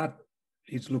that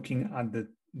is looking at the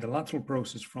lateral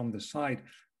process from the side.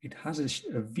 It has a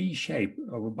V shape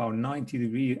of about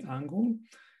 90-degree angle.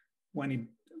 When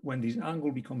this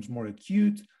angle becomes more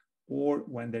acute, or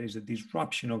when there is a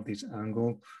disruption of this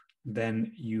angle,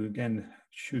 then you again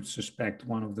should suspect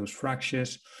one of those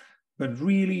fractures. But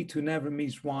really, to never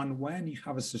miss one, when you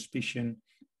have a suspicion,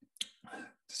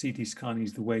 CT scan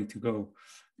is the way to go.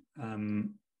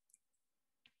 And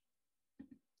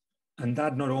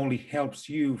that not only helps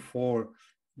you for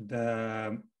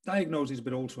the diagnosis,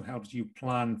 but also helps you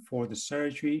plan for the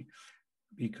surgery,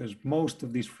 because most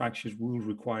of these fractures will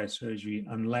require surgery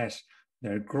unless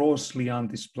they're grossly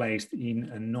undisplaced in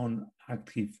a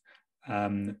non-active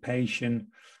patient.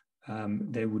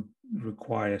 They would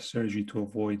require surgery to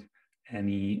avoid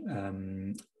any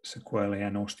sequelae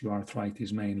and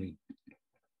osteoarthritis mainly.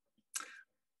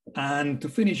 And to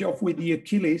finish off with the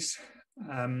Achilles,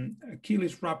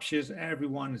 Achilles ruptures,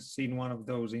 everyone has seen one of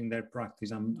those in their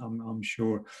practice, I'm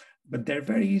sure, but they're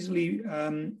very easily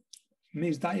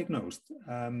misdiagnosed.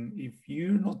 If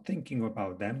you're not thinking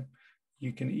about them,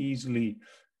 you can easily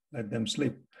let them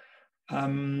slip.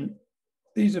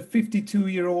 There's a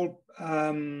 52-year-old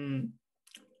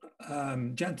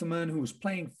gentleman who was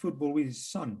playing football with his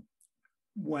son.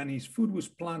 When his foot was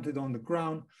planted on the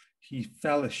ground, he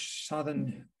felt a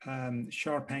sudden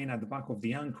sharp pain at the back of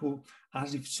the ankle,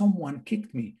 as if someone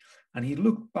kicked me. And he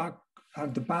looked back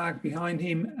at the bag behind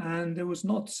him, and there was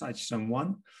not such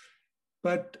someone.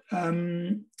 But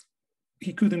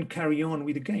he couldn't carry on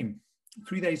with the game.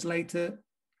 3 days later,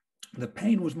 the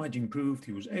pain was much improved.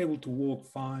 He was able to walk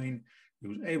fine. He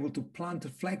was able to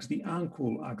plantar-flex the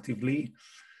ankle actively,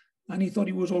 and he thought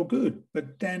it was all good.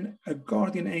 But then a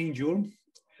guardian angel,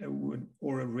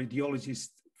 or a radiologist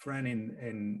friend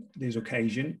in this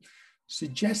occasion,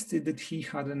 suggested that he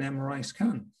had an MRI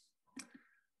scan.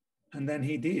 And then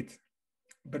he did.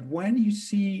 But when you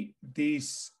see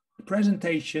this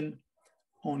presentation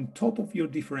on top of your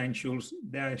differentials,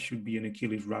 there should be an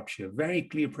Achilles rupture. Very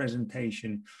clear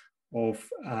presentation of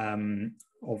an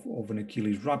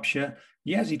Achilles rupture.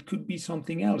 Yes, it could be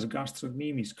something else: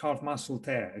 gastrocnemius, calf muscle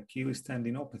tear, Achilles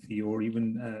tendinopathy, or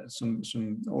even some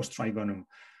ostrigonum.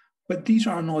 But these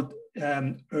are not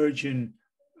urgent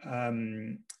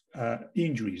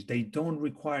injuries. They don't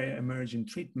require emergent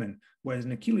treatment, whereas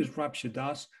an Achilles rupture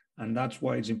does, and that's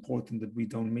why it's important that we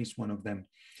don't miss one of them.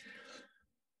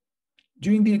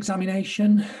 During the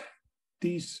examination,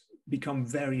 these become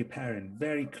very apparent,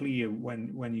 very clear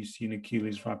when you see an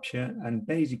Achilles rupture, and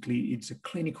basically it's a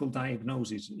clinical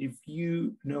diagnosis. If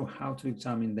you know how to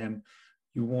examine them,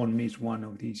 you won't miss one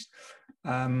of these.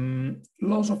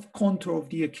 Loss of contour of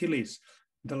the Achilles,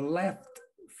 the left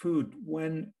foot,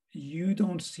 when you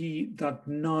don't see that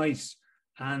nice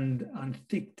and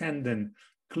thick tendon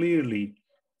clearly,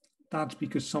 that's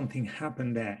because something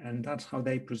happened there, and that's how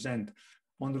they present.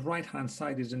 On the right-hand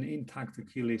side is an intact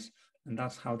Achilles, and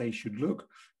that's how they should look.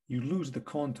 You lose the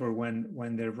contour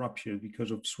when they're ruptured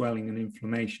because of swelling and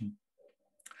inflammation.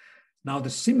 Now, the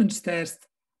Simmons test,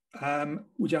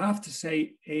 which I have to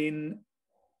say,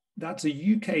 that's a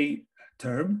UK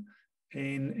term.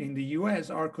 In the US,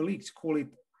 our colleagues call it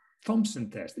Thompson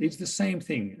test. It's the same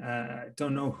thing. I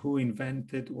don't know who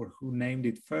invented or who named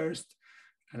it first,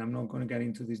 and I'm not going to get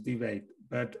into this debate,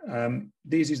 but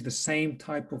this is the same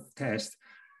type of test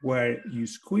where you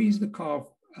squeeze the calf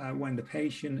when the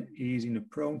patient is in a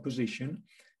prone position,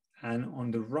 and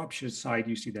on the ruptured side,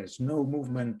 you see there's no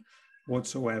movement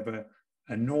whatsoever.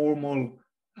 A normal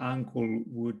ankle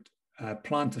would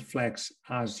plantar flex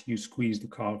as you squeeze the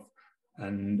calf,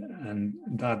 and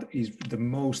that is the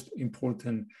most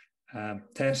important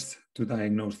test to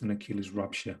diagnose an Achilles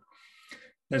rupture.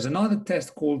 There's another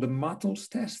test called the Mattels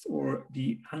test, or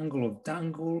the angle of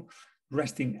dangle,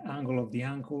 resting angle of the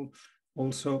ankle.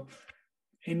 Also,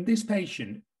 in this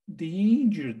patient, the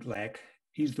injured leg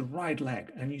is the right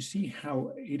leg, and you see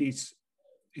how it's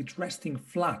resting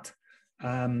flat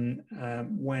when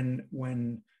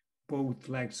both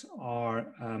legs are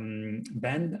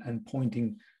bent and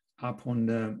pointing up on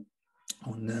the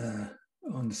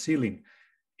ceiling.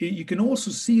 You can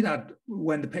also see that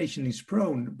when the patient is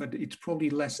prone, but it's probably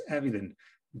less evident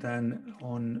than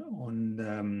on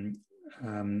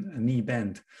a knee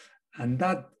bend, and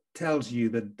that tells you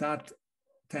that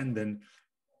tendon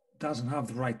doesn't have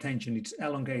the right tension. It's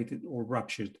elongated or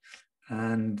ruptured,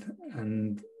 and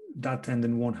that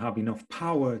tendon won't have enough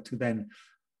power to then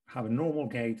have a normal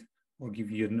gait or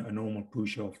give you a normal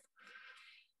push off.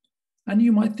 And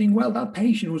you might think, well, that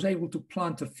patient was able to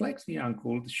plantar flex the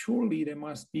ankle. Surely there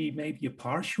must be maybe a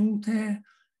partial tear.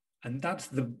 And that's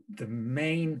the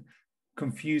main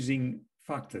confusing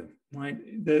factor, right?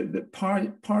 The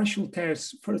partial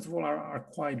tears, first of all, are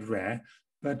quite rare,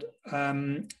 but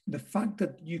the fact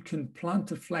that you can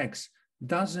plantar flex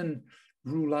doesn't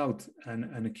rule out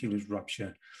an Achilles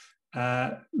rupture.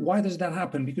 Why does that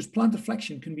happen? Because plantar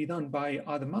flexion can be done by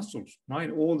other muscles,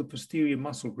 right? All the posterior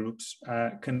muscle groups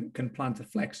can plantar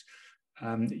flex.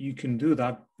 You can do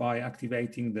that by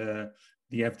activating the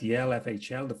FDL,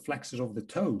 FHL, the flexors of the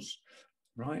toes,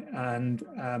 right?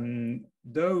 And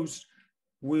those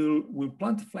will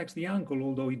plantar flex the ankle,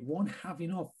 although it won't have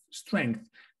enough strength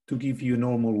to give you a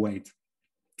normal weight.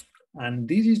 And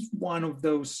this is one of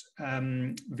those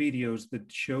videos that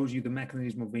shows you the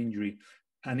mechanism of injury.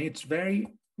 And it's very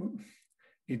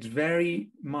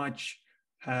much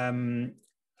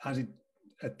as a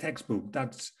textbook.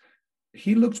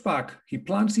 He looks back, he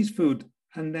plants his foot,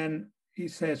 and then he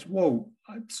says, whoa,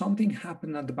 something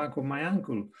happened at the back of my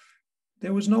ankle.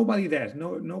 There was nobody there,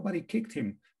 nobody kicked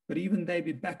him. But even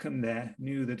David Beckham there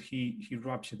knew that he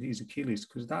ruptured his Achilles,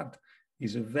 because that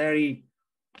is a very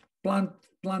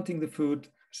planting the foot,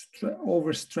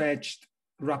 overstretched,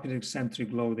 rapid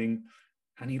eccentric loading,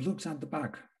 and he looks at the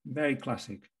back, very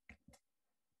classic.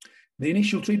 The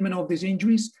initial treatment of these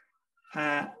injuries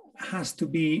has to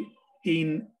be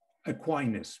in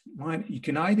equinus, right? You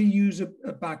can either use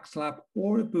a back slap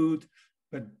or a boot,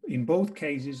 but in both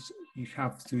cases, you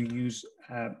have to use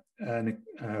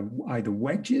either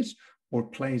wedges or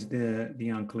place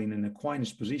the ankle in an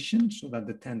equinus position so that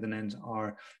the tendon ends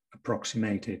are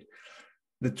approximated.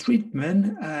 The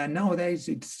treatment nowadays,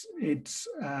 it's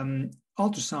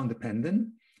ultrasound dependent,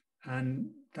 and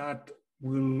that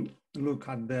will look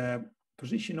at the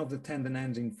position of the tendon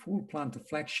ends in full plantar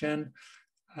flexion.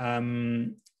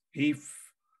 If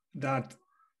that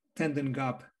tendon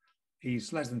gap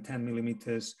is less than 10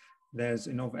 millimeters, there's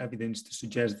enough evidence to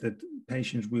suggest that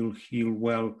patients will heal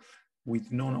well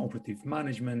with non-operative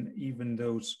management, even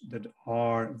those that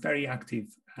are very active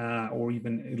or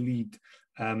even elite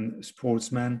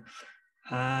sportsmen.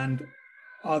 And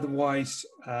otherwise,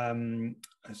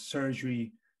 a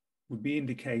surgery would be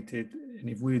indicated. And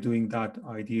if we're doing that,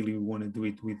 ideally, we want to do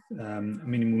it with a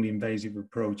minimally invasive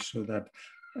approach so that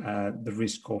the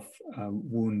risk of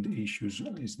wound issues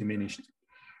is diminished.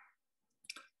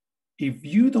 If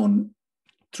you don't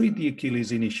treat the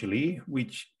Achilles initially,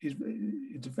 which is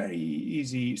it's a very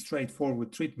easy,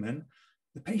 straightforward treatment,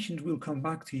 the patient will come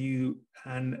back to you,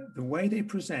 and the way they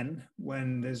present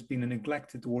when there's been a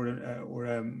neglected or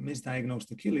a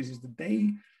misdiagnosed Achilles is that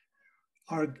they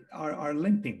are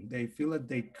limping. They feel that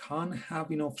they can't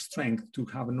have enough strength to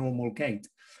have a normal gait,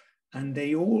 and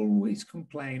they always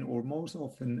complain, or most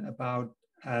often, about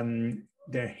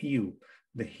their heel.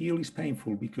 The heel is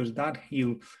painful because that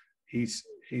heel is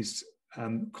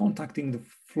contacting the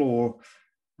floor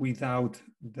without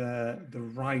the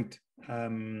right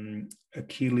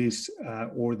Achilles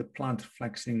or the plantar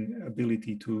flexing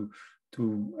ability to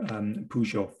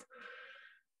push off.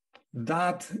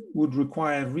 That would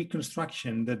require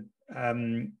reconstruction that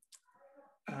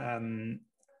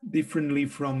differently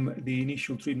from the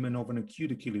initial treatment of an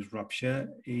acute Achilles rupture,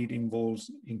 it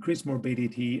involves increased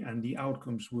morbidity, and the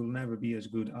outcomes will never be as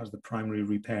good as the primary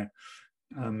repair.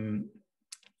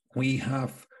 We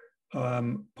have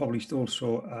published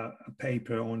also a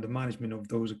paper on the management of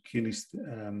those Achilles,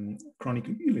 chronic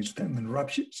Achilles tendon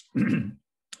ruptures,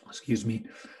 excuse me,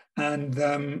 and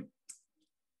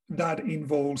that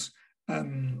involves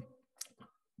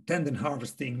tendon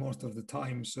harvesting most of the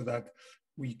time so that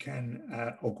we can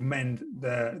augment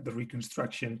the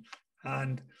reconstruction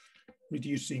and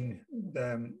reducing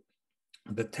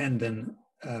the tendon,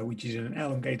 which is in an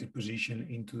elongated position,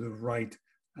 into the right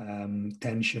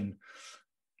tension.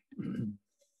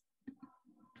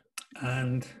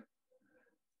 And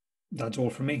that's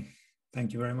all from me.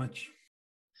 Thank you very much.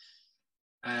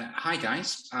 Hi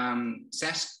guys,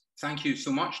 Cesc, thank you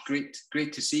so much. Great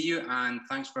to see you, and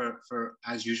thanks for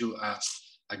as usual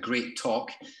a great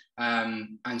talk.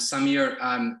 And Samir,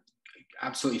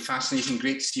 absolutely fascinating.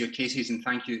 Great to see your cases, and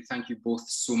thank you both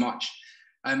so much.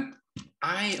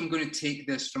 I am going to take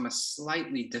this from a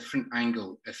slightly different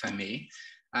angle, if I may.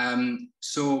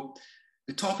 So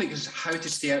the topic is how to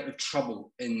stay out of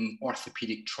trouble in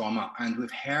orthopedic trauma, and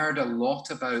we've heard a lot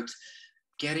about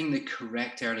getting the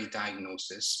correct early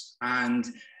diagnosis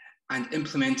and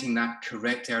implementing that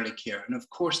correct early care. And of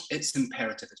course, it's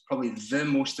imperative. It's probably the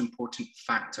most important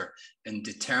factor in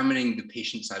determining the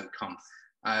patient's outcome.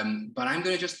 But I'm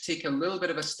going to just take a little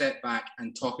bit of a step back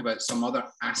and talk about some other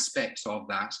aspects of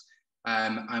that.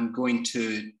 I'm going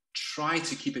to try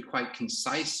to keep it quite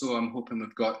concise, so I'm hoping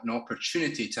we've got an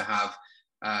opportunity to have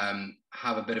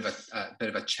a bit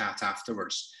of a chat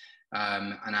afterwards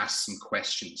and ask some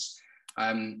questions.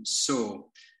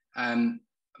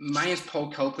 My name is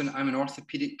Paul Culpan. I'm an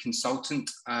orthopedic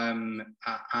consultant, and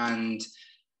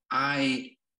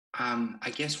I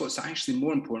guess what's actually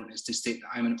more important is to state that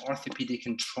I'm an orthopedic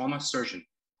and trauma surgeon.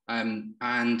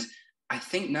 And I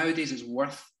think nowadays it's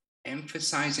worth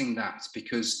emphasizing that,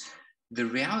 because the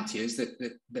reality is that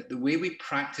the way we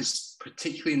practice,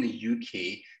 particularly in the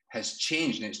UK, has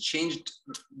changed, and it's changed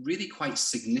really quite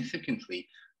significantly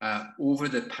over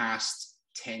the past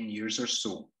 10 years or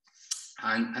so.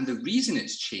 And the reason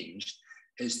it's changed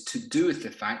is to do with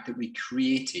the fact that we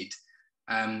created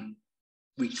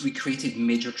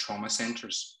major trauma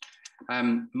centers.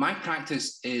 My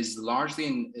practice is largely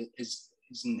in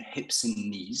hips and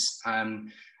knees,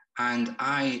 and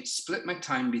I split my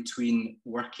time between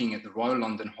working at the Royal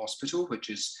London Hospital, which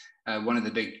is one of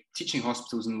the big teaching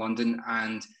hospitals in London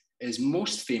and is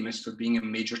most famous for being a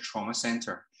major trauma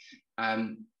center.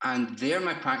 And there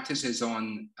my practice is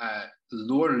on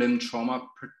lower limb trauma,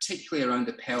 particularly around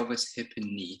the pelvis, hip and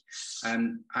knee.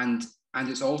 And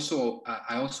it's also,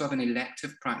 I also have an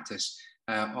elective practice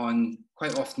on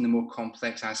quite often the more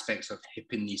complex aspects of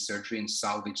hip and knee surgery and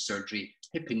salvage surgery,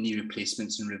 hip and knee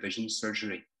replacements and revision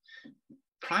surgery.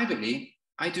 Privately,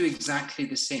 I do exactly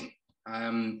the same.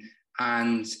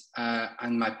 And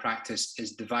my practice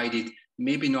is divided,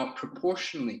 maybe not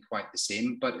proportionally quite the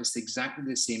same, but it's exactly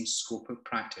the same scope of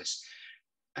practice.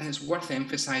 And it's worth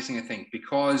emphasizing, I think,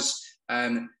 because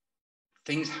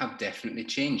things have definitely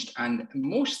changed. And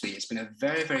mostly it's been a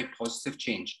very, very positive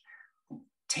change.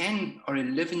 10 or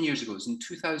 11 years ago, it was in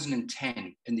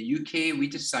 2010, in the UK, we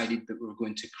decided that we were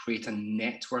going to create a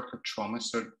network of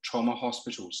trauma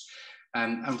hospitals.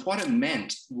 And what it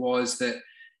meant was that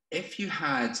if you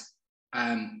had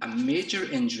a major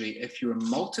injury, if you were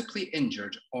multiply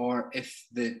injured, or if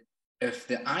the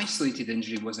isolated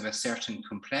injury was of a certain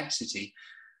complexity,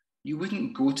 you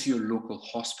wouldn't go to your local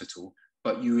hospital,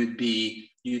 but you'd be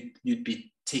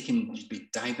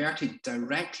diverted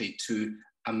directly to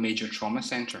a major trauma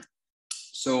center.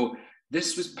 So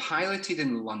this was piloted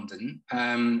in London,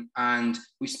 and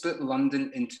we split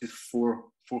London into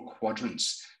four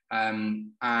quadrants,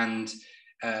 and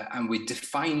we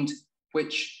defined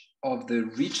which of the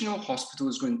regional hospital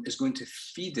is going to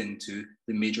feed into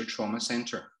the major trauma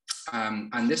center.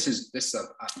 And this is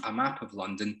a map of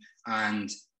London,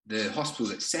 and the hospital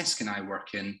that Cesc and I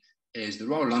work in is the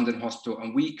Royal London Hospital,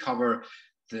 and we cover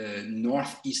the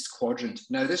northeast quadrant.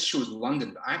 Now this shows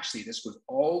London, but actually this goes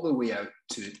all the way out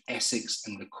to Essex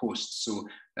and the coast. So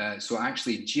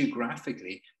actually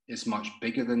geographically is much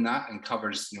bigger than that and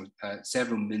covers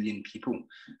several million people.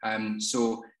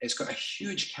 So it's got a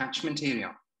huge catchment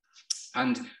area.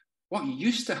 And what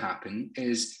used to happen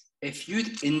is if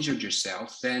you'd injured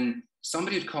yourself, then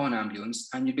somebody would call an ambulance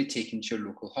and you'd be taken to your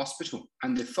local hospital.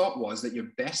 And the thought was that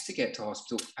you're best to get to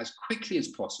hospital as quickly as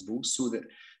possible so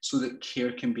that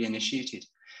care can be initiated.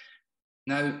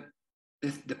 Now,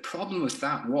 the problem with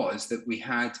that was that we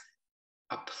had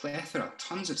a plethora,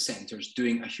 tons of centers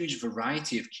doing a huge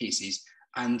variety of cases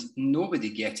and nobody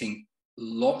getting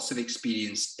lots of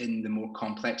experience in the more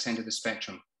complex end of the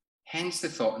spectrum. Hence the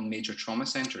thought in major trauma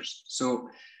centers. So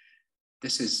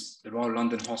this is the Royal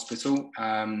London Hospital.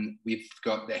 We've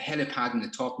got the helipad in the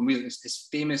top, and it's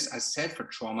famous, as said, for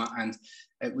trauma. And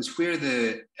it was where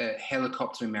the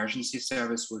helicopter emergency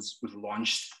service was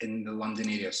launched in the London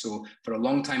area. So for a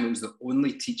long time, it was the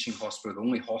only teaching hospital, the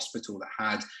only hospital that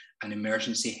had an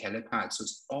emergency helipad. So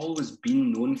it's always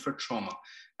been known for trauma,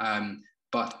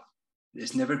 but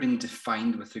it's never been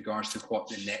defined with regards to what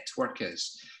the network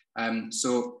is.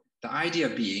 So the idea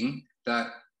being that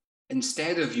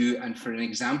instead of you, and for an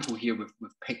example here, we've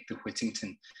picked the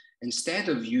Whittington. instead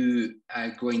of you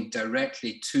going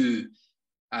directly to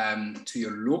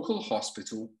your local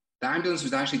hospital, the ambulance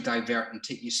would actually divert and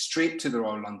take you straight to the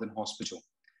Royal London Hospital.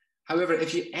 However,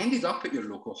 if you ended up at your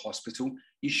local hospital,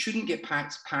 you shouldn't get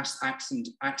past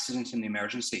accident and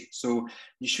emergency. So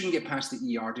you shouldn't get past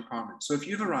the ER department. So if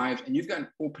you've arrived and you've got an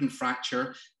open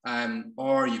fracture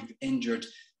or you've injured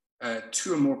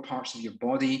 2 or more parts of your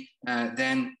body,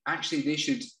 then actually they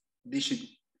should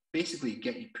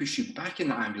basically push you back in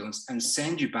the ambulance and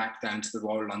send you back down to the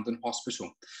Royal London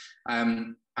Hospital.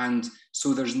 And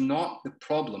so there's not the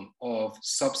problem of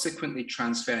subsequently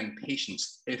transferring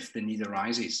patients if the need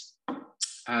arises.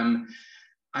 And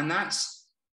that's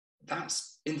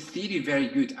in theory very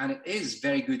good, and it is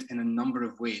very good in a number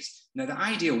of ways. Now, the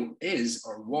ideal is,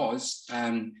 or was,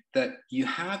 that you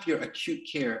have your acute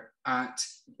care at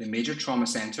the major trauma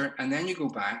centre, and then you go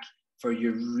back for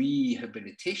your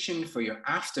rehabilitation, for your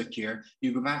aftercare,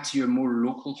 you go back to your more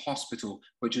local hospital,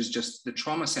 which is just the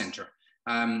trauma centre.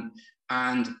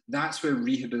 And that's where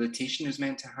rehabilitation is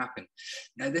meant to happen.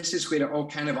 Now, this is where it all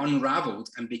kind of unraveled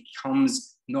and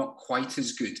becomes not quite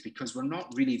as good, because we're not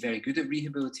really very good at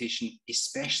rehabilitation,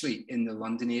 especially in the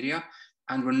London area,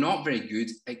 and we're not very good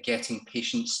at getting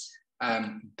patients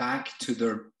back to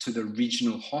their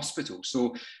regional hospital.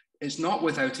 So it's not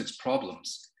without its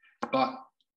problems, but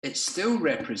it still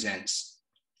represents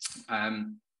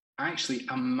actually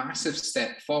a massive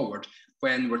step forward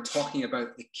when we're talking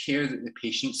about the care that the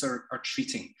patients are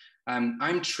treating.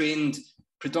 I'm trained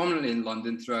predominantly in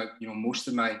London throughout most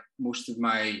of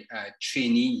my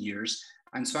trainee years,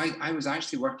 and so I was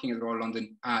actually working at the Royal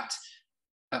London at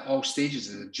all stages,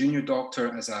 as a junior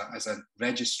doctor, as a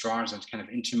registrar, as a kind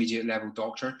of intermediate level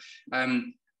doctor.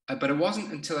 But it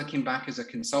wasn't until I came back as a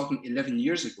consultant 11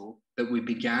 years ago that we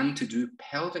began to do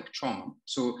pelvic trauma.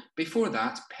 So before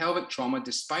that, pelvic trauma,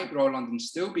 despite Royal London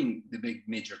still being the big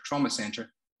major trauma centre,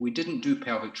 we didn't do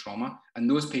pelvic trauma, and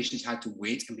those patients had to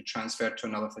wait and be transferred to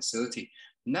another facility.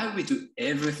 Now we do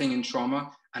everything in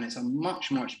trauma, and it's a much,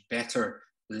 much better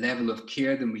level of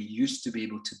care than we used to be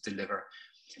able to deliver.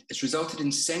 It's resulted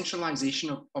in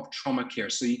centralization of trauma care.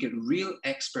 So you get real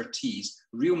expertise,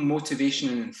 real motivation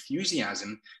and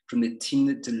enthusiasm from the team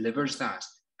that delivers that.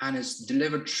 And it's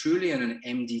delivered truly in an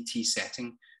MDT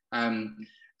setting.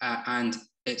 And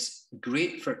it's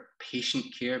great for patient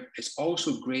care. It's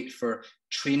also great for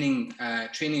training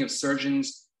of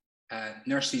surgeons,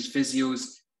 nurses, physios.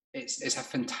 It's a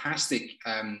fantastic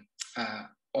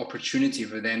opportunity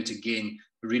for them to gain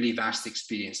really vast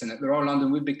experience. And at the Royal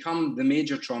London, we've become the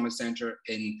major trauma centre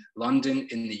in London,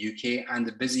 in the UK, and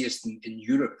the busiest in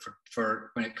Europe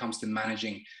for when it comes to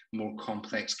managing more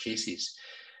complex cases.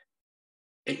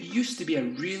 It used to be a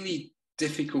really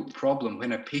difficult problem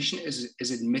when a patient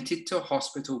is admitted to a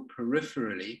hospital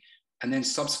peripherally and then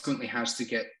subsequently has to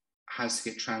get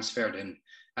transferred in.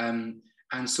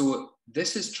 And so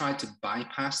this has tried to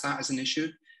bypass that as an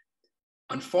issue.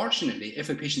 Unfortunately, if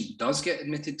a patient does get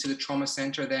admitted to the trauma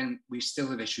centre, then we still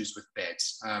have issues with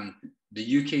beds.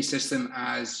 The UK system,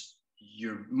 as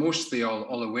you're mostly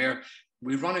all aware,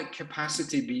 we run at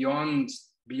capacity beyond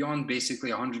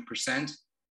basically 100%,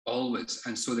 always.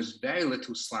 And so there's very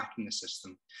little slack in the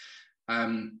system.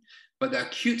 But the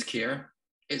acute care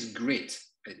is great.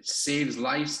 It saves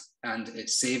lives and it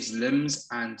saves limbs,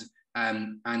 and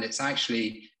it's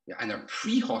actually, and our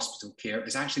pre-hospital care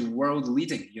is actually world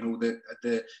leading.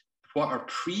 What our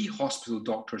pre-hospital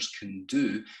doctors can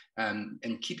do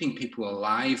in keeping people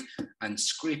alive and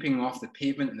scraping off the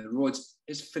pavement and the roads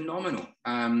is phenomenal.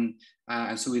 And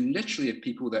so we literally have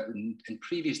people that in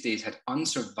previous days had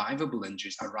unsurvivable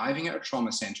injuries arriving at our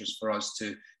trauma centres for us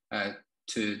to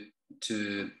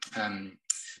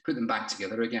put them back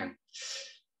together again.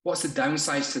 What's the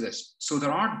downsides to this? So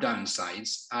there are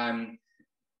downsides.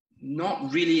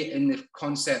 Not really in the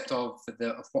concept of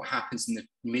what happens in the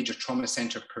major trauma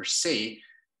centre per se,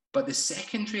 but the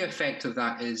secondary effect of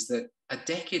that is that a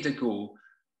decade ago,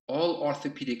 all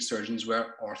orthopaedic surgeons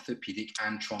were orthopaedic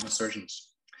and trauma surgeons.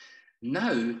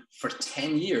 Now, for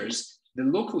 10 years, the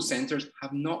local centres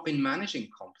have not been managing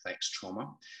complex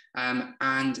trauma.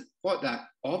 And what that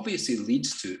obviously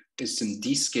leads to is some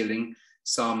de-skilling,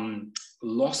 some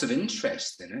loss of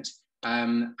interest in it.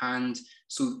 And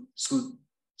so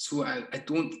I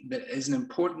don't, there is an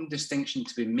important distinction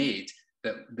to be made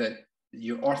that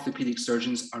your orthopedic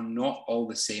surgeons are not all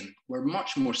the same. We're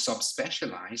much more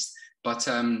subspecialized, but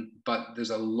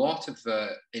there's a lot of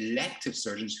elective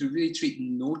surgeons who really treat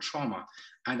no trauma.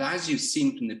 And as you've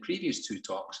seen from the previous two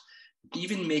talks,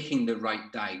 even making the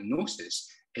right diagnosis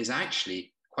is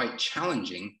actually quite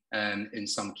challenging in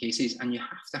some cases, and you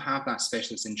have to have that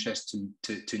specialist interest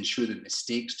to ensure that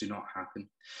mistakes do not happen.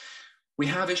 We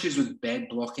have issues with bed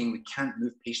blocking. We can't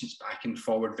move patients back and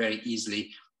forward very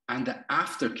easily, and the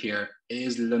aftercare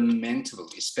is lamentable,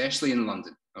 especially in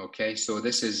London. Okay, so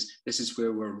this is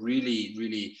where we're really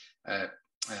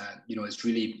it's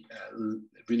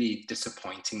really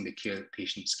disappointing, the care that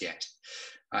patients get.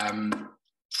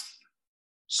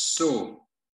 So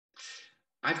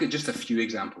I've got just a few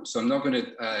examples, so I'm not going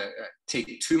to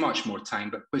take too much more time,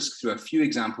 but whisk through a few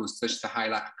examples just to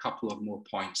highlight a couple of more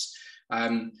points.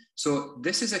 So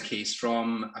this is a case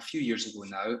from a few years ago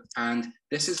now, and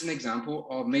this is an example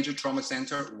of major trauma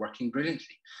center working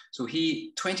brilliantly. So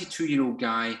 22-year-old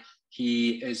guy,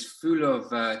 he is full of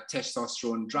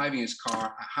testosterone, driving his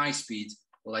car at high speed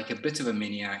like a bit of a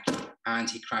maniac, and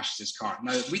he crashes his car.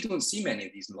 Now, we don't see many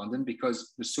of these in London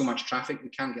because there's so much traffic, we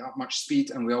can't get up much speed,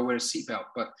 and we all wear a seatbelt.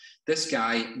 But this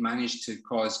guy managed to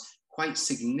cause quite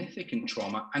significant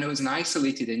trauma, and it was an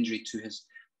isolated injury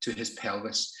to his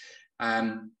pelvis.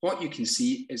 What you can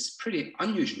see is pretty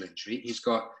unusual injury. He's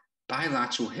got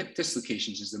bilateral hip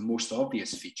dislocations is the most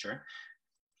obvious feature.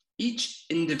 Each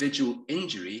individual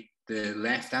injury, the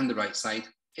left and the right side,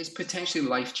 is potentially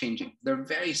life-changing. They're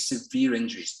very severe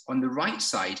injuries. On the right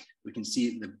side, we can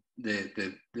see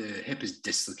the hip is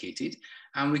dislocated,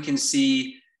 and we can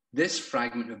see this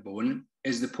fragment of bone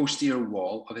is the posterior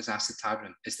wall of his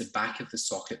acetabulum, is the back of the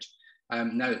socket.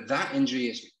 Now, that injury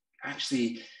is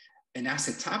actually, in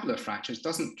acetabular fractures,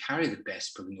 doesn't carry the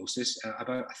best prognosis.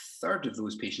 About a third of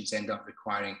those patients end up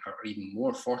requiring, or even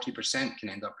more, 40% can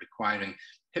end up requiring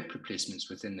hip replacements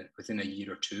within a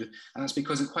year or two. And that's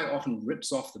because it quite often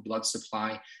rips off the blood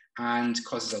supply and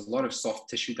causes a lot of soft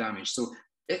tissue damage. So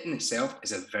it in itself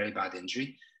is a very bad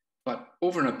injury. But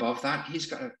over and above that, he's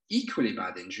got an equally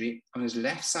bad injury on his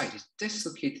left side. He's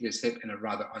dislocated his hip in a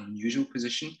rather unusual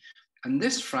position. And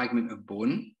this fragment of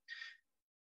bone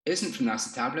isn't from the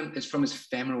acetabulum, it's from his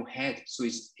femoral head. So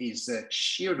he's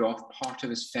sheared off part of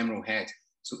his femoral head.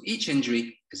 So each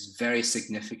injury is very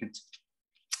significant.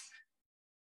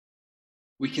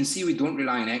 We can see we don't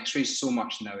rely on x-rays so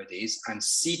much nowadays, and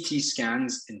CT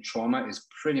scans in trauma is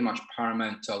pretty much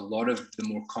paramount to a lot of the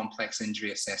more complex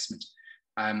injury assessment.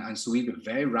 And so we've got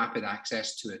very rapid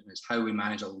access to it, and it's how we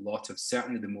manage a lot of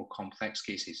certainly the more complex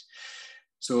cases.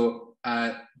 So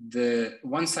the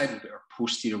one side of our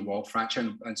posterior wall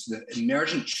fracture, and so the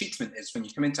emergent treatment is when you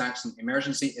come into accident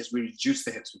emergency is we reduce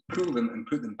the hips, we pull them and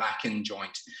put them back in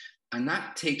joint. And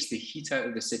that takes the heat out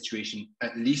of the situation,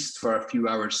 at least for a few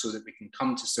hours, so that we can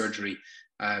come to surgery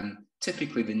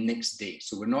typically the next day.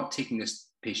 So we're not taking this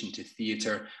patient to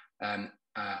theatre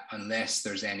unless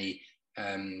there's any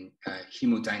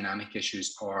hemodynamic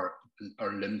issues or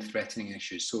limb-threatening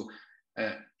issues. So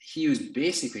he was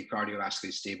basically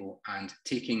cardiovascularly stable, and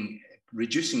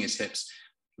reducing his hips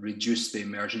reduced the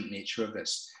emergent nature of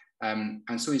this. And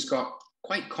so he's got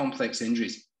quite complex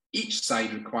injuries, each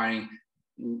side requiring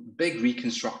big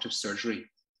reconstructive surgery.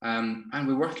 And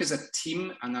we work as a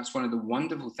team, and that's one of the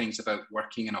wonderful things about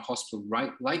working in a hospital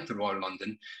like the Royal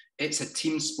London. It's a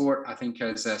team sport, I think,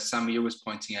 as Samir was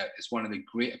pointing out, is one of the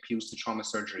great appeals to trauma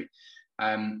surgery.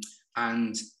 And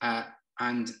I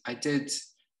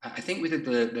think we did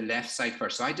the left side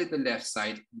first. So I did the left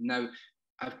side. Now,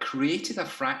 I've created a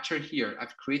fracture here.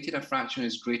 I've created a fracture in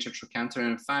his greater trochanter.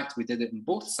 And in fact, we did it in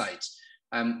both sides.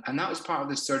 And that was part of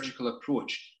the surgical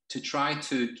approach, to try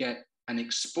to get an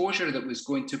exposure that was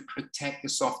going to protect the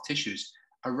soft tissues.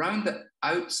 Around the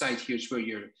outside here is where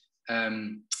your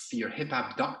hip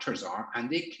abductors are, and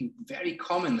they can very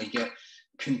commonly get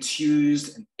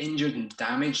contused and injured and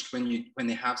damaged when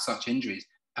they have such injuries.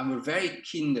 And we're very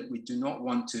keen that we do not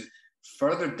want to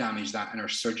further damage that in our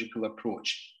surgical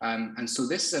approach. And so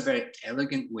this is a very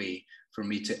elegant way for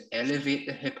me to elevate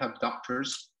the hip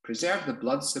abductors, preserve the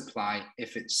blood supply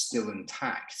if it's still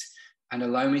intact, and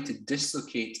allow me to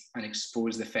dislocate and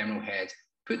expose the femoral head,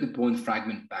 put the bone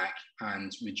fragment back,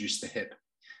 and reduce the hip.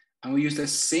 And we use the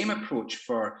same approach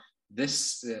for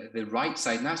this, the right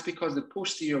side, and that's because the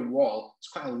posterior wall is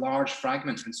quite a large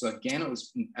fragment. And so again,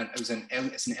 it's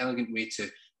an elegant way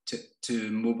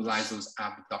to mobilize those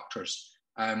abductors.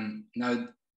 Now,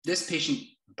 this patient,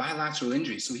 bilateral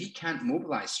injury, so he can't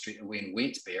mobilize straight away and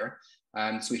weight bear.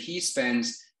 So he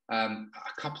spends a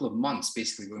couple of months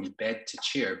basically going bed to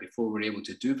chair before we're able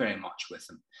to do very much with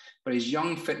him. But he's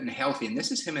young, fit and healthy, and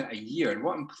this is him at a year. And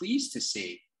what I'm pleased to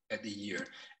say at the year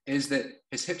is that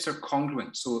his hips are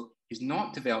congruent. So he's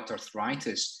not developed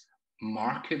arthritis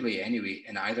markedly anyway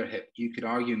in either hip. You could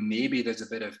argue maybe there's a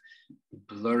bit of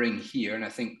blurring here, and I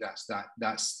think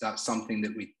that's something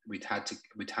that we'd have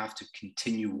to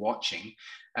continue watching.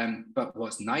 But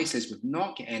what's nice is we've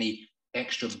not got any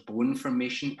extra bone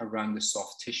formation around the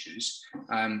soft tissues,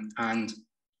 and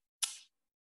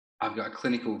I've got a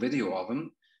clinical video of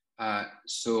him.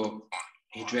 So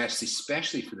he dressed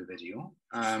especially for the video.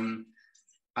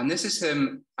 And this is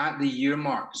him at the year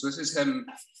mark. So this is him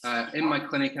in my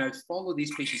clinic, and I would follow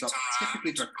these patients up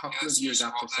typically for a couple of years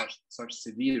after such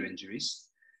severe injuries.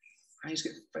 And he's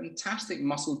got fantastic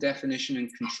muscle definition and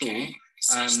control,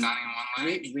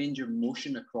 great range of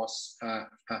motion across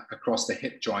the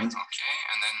hip joint. Okay,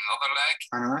 and then another leg.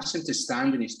 And I asked him to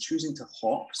stand, and he's choosing to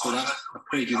hop, so that's a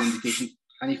pretty good indication.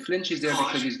 And he flinches there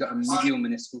because he's got a medial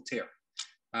meniscal tear.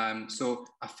 So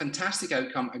a fantastic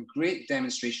outcome, a great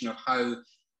demonstration of how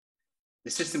the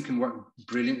system can work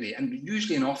brilliantly, and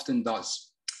usually and often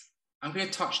does. I'm going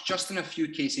to touch just on a few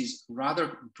cases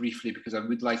rather briefly, because I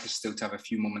would like us still to have a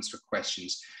few moments for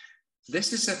questions.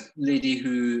 This is a lady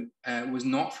who was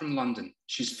not from London.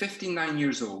 She's 59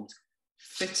 years old,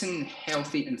 fit and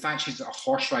healthy. In fact, she's a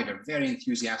horse rider, very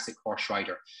enthusiastic horse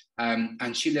rider.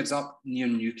 And she lives up near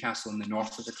Newcastle in the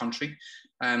north of the country.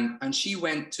 And she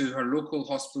went to her local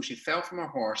hospital. She fell from her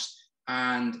horse,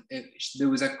 and there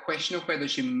was a question of whether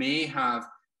she may have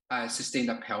sustained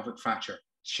a pelvic fracture.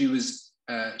 She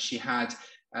had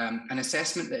an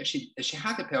assessment that if she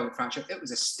had a pelvic fracture, it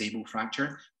was a stable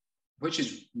fracture, which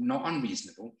is not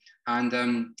unreasonable, and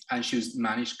she was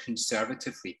managed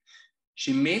conservatively.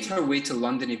 She made her way to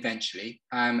London eventually,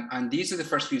 and these are the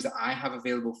first views that I have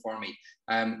available for me.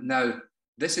 Now,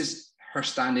 this is her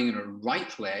standing on her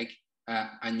right leg,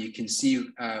 and you can see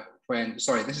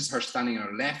this is her standing on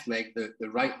her left leg. The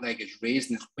right leg is raised,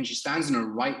 and when she stands on her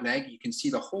right leg, you can see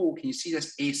the whole. Can you see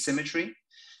this asymmetry?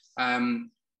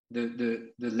 The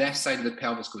left side of the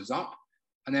pelvis goes up,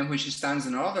 and then when she stands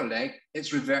on her other leg,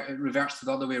 it reverts to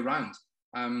the other way around.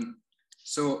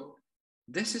 So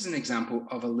this is an example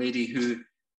of a lady who,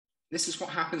 this is what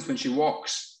happens when she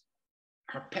walks.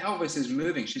 Her pelvis is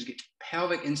moving. She's got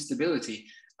pelvic instability,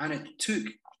 and it took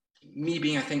me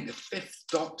being, I think, the 5th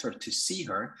doctor to see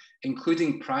her,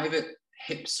 including private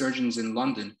hip surgeons in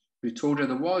London, who told her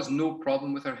there was no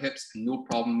problem with her hips and no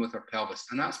problem with her pelvis.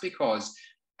 And that's because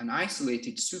an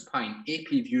isolated supine AP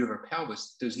view of her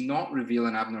pelvis does not reveal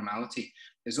an abnormality.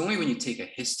 It's only when you take a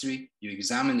history, you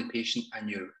examine the patient, and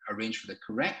you arrange for the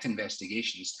correct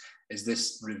investigations is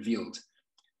this revealed.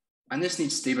 And this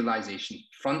needs stabilization,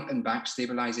 front and back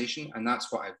stabilization, and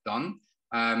that's what I've done.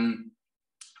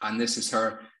 And this is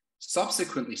her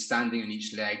subsequently standing on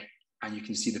each leg, and you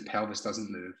can see the pelvis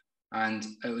doesn't move. And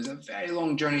it was a very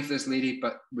long journey for this lady,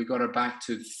 but we got her back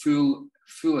to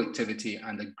full activity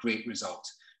and a great result.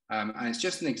 And it's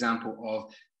just an example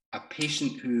of a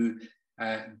patient who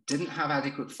didn't have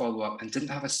adequate follow-up and didn't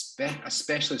have a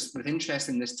specialist with interest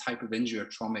in this type of injury or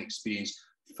trauma experience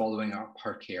following up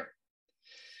her care.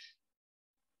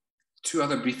 2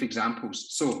 other brief examples.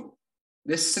 So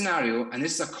this scenario, and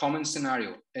this is a common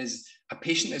scenario, is a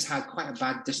patient has had quite a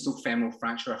bad distal femoral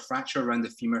fracture, a fracture around the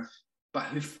femur, but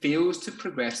who fails to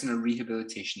progress in her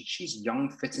rehabilitation. She's young,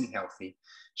 fit, and healthy.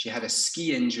 She had a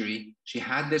ski injury. She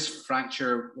had this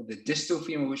fracture with the distal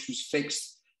femur, which was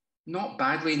fixed, not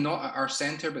badly, not at our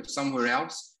center, but somewhere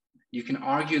else. You can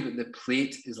argue that the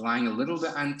plate is lying a little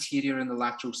bit anterior in the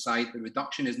lateral side. The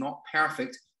reduction is not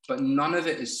perfect, but none of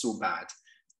it is so bad.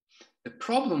 The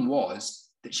problem was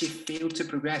that she failed to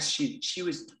progress. She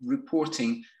was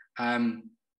reporting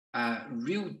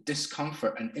real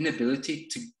discomfort and inability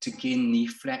to gain knee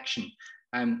flexion.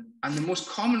 And the most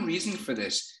common reason for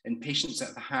this in patients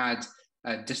that have had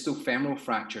distal femoral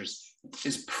fractures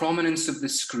is prominence of the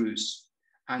screws.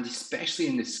 And especially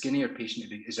in the skinnier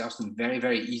patient, it is often very,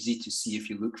 very easy to see if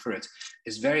you look for it.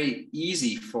 It's very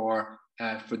easy for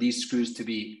these screws to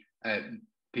be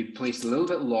placed a little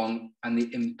bit long, and they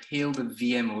impale the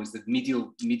VMOs, the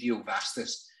medial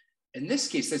vastus. In this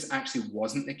case, this actually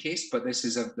wasn't the case, but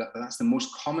that's the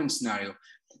most common scenario.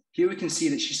 Here we can see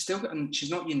that she's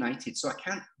not united, so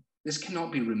this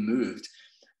cannot be removed.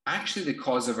 Actually, the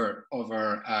cause of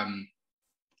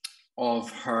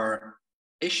her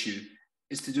issue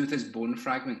is to do with this bone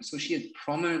fragment. So she had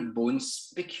prominent bone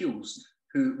spicules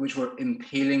which were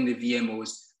impaling the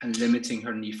VMOs and limiting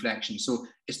her knee flexion. So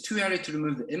it's too early to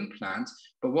remove the implant,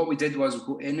 but what we did was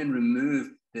go in and remove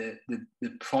the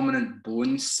prominent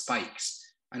bone spikes.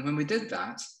 And when we did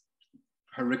that,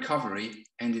 her recovery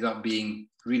ended up being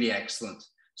really excellent.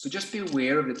 So just be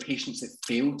aware of the patients that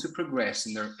fail to progress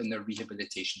in their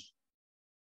rehabilitation.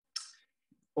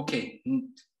 Okay,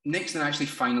 next and actually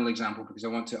final example, because I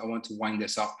want to wind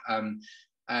this up.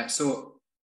 So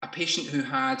a patient who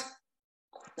had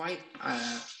quite,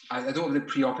 I don't have the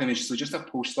pre-op image, so just a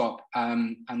post-op,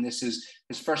 and this is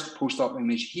his first post-op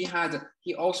image. He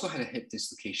also had a hip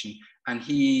dislocation, and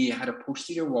he had a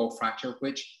posterior wall fracture,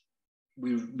 which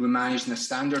we managed in a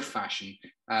standard fashion,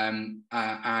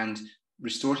 and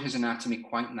restored his anatomy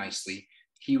quite nicely.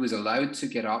 He was allowed to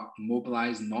get up,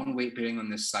 mobilized, non-weight bearing on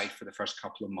this side for the first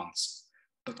couple of months.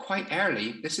 But quite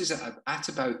early, this is at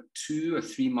about 2 or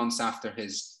 3 months after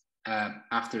his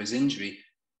injury.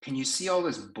 Can you see all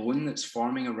this bone that's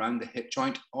forming around the hip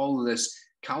joint? All this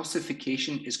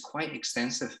calcification is quite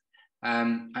extensive.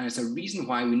 And it's a reason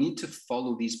why we need to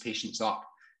follow these patients up.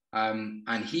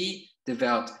 And he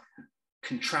developed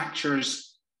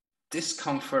contractures,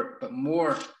 discomfort, but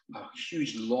more a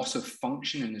huge loss of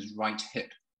function in his right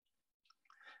hip.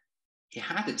 He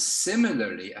had it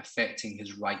similarly affecting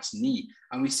his right knee.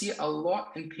 And we see it a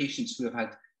lot in patients who have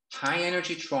had high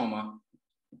energy trauma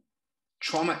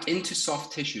into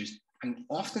soft tissues. And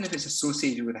often if it's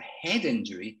associated with a head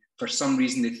injury, for some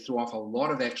reason, they throw off a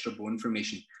lot of extra bone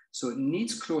formation. So it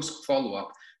needs close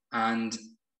follow-up and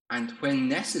when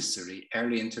necessary,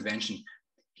 early intervention.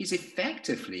 He's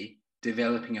effectively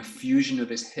developing a fusion of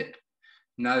his hip.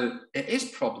 Now, it is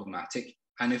problematic,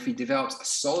 and if he develops a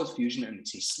solid fusion and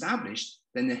it's established,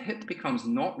 then the hip becomes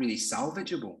not really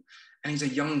salvageable. And he's a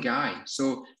young guy.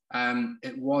 So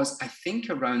it was, I think,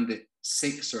 around the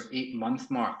 6 or 8 month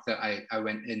mark that I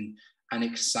went in and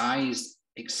excised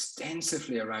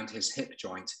extensively around his hip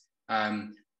joint.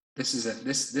 This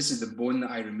is the bone that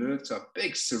I removed. So a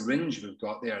big syringe we've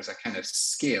got there as a kind of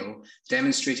scale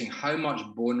demonstrating how much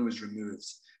bone was removed.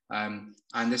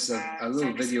 And this is a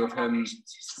little video of him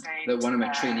that one of my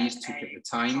trainees took at the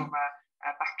time.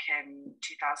 Back in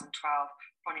 2012,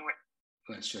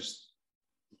 Let's just.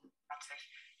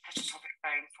 Heterotopic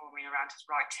bone forming around his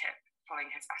right hip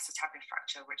following his acetabular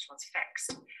fracture, which was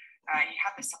fixed. He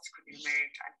had this subsequently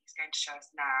removed, and he's going to show us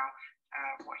now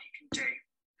what he can do.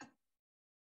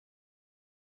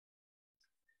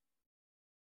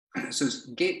 So his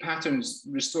gait patterns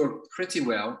restored pretty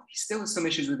well. He still has some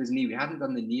issues with his knee. We hadn't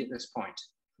done the knee at this point.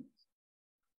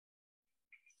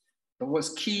 But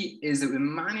what's key is that we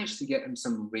managed to get him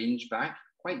some range back,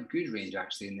 quite good range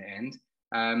actually in the end.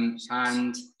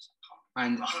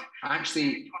 And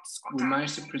actually, we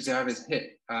managed to preserve his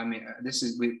hip.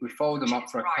 We followed him up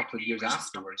for a couple of years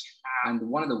afterwards. And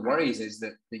one of the worries is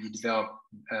that you develop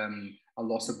a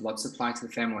loss of blood supply to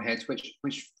the femoral head, which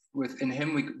in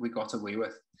him we got away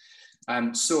with.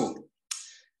 So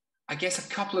I guess a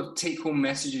couple of take-home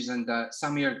messages, and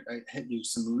Samir hit you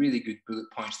some really good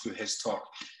bullet points through his talk.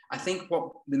 I think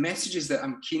what the messages that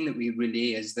I'm keen that we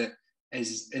relay is that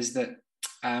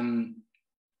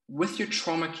with your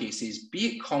trauma cases, be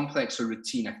it complex or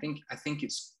routine, I think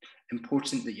it's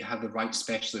important that you have the right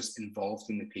specialist involved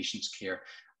in the patient's care,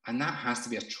 and that has to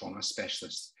be a trauma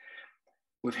specialist.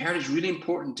 We've heard it's really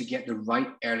important to get the right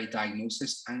early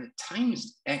diagnosis, and at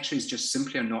times X-rays just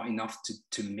simply are not enough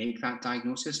to make that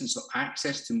diagnosis, and so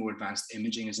access to more advanced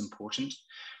imaging is important.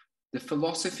 The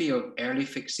philosophy of early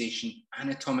fixation,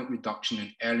 anatomic reduction,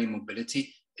 and early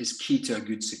mobility is key to a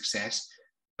good success,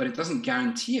 but it doesn't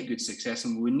guarantee a good success,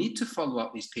 and we need to follow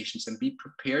up these patients and be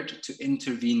prepared to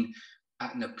intervene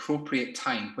at an appropriate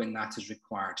time when that is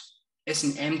required. It's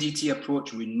an MDT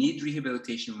approach. We need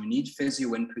rehabilitation. We need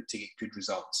physio input to get good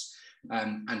results.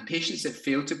 And patients that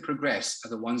fail to progress are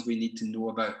the ones we need to know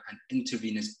about and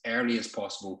intervene as early as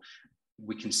possible.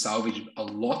 We can salvage a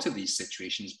lot of these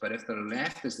situations, but if they're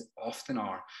left as they often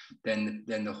are, then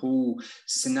the whole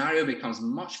scenario becomes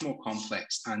much more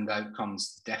complex and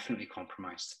outcomes definitely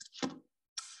compromised.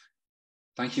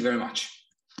 Thank you very much.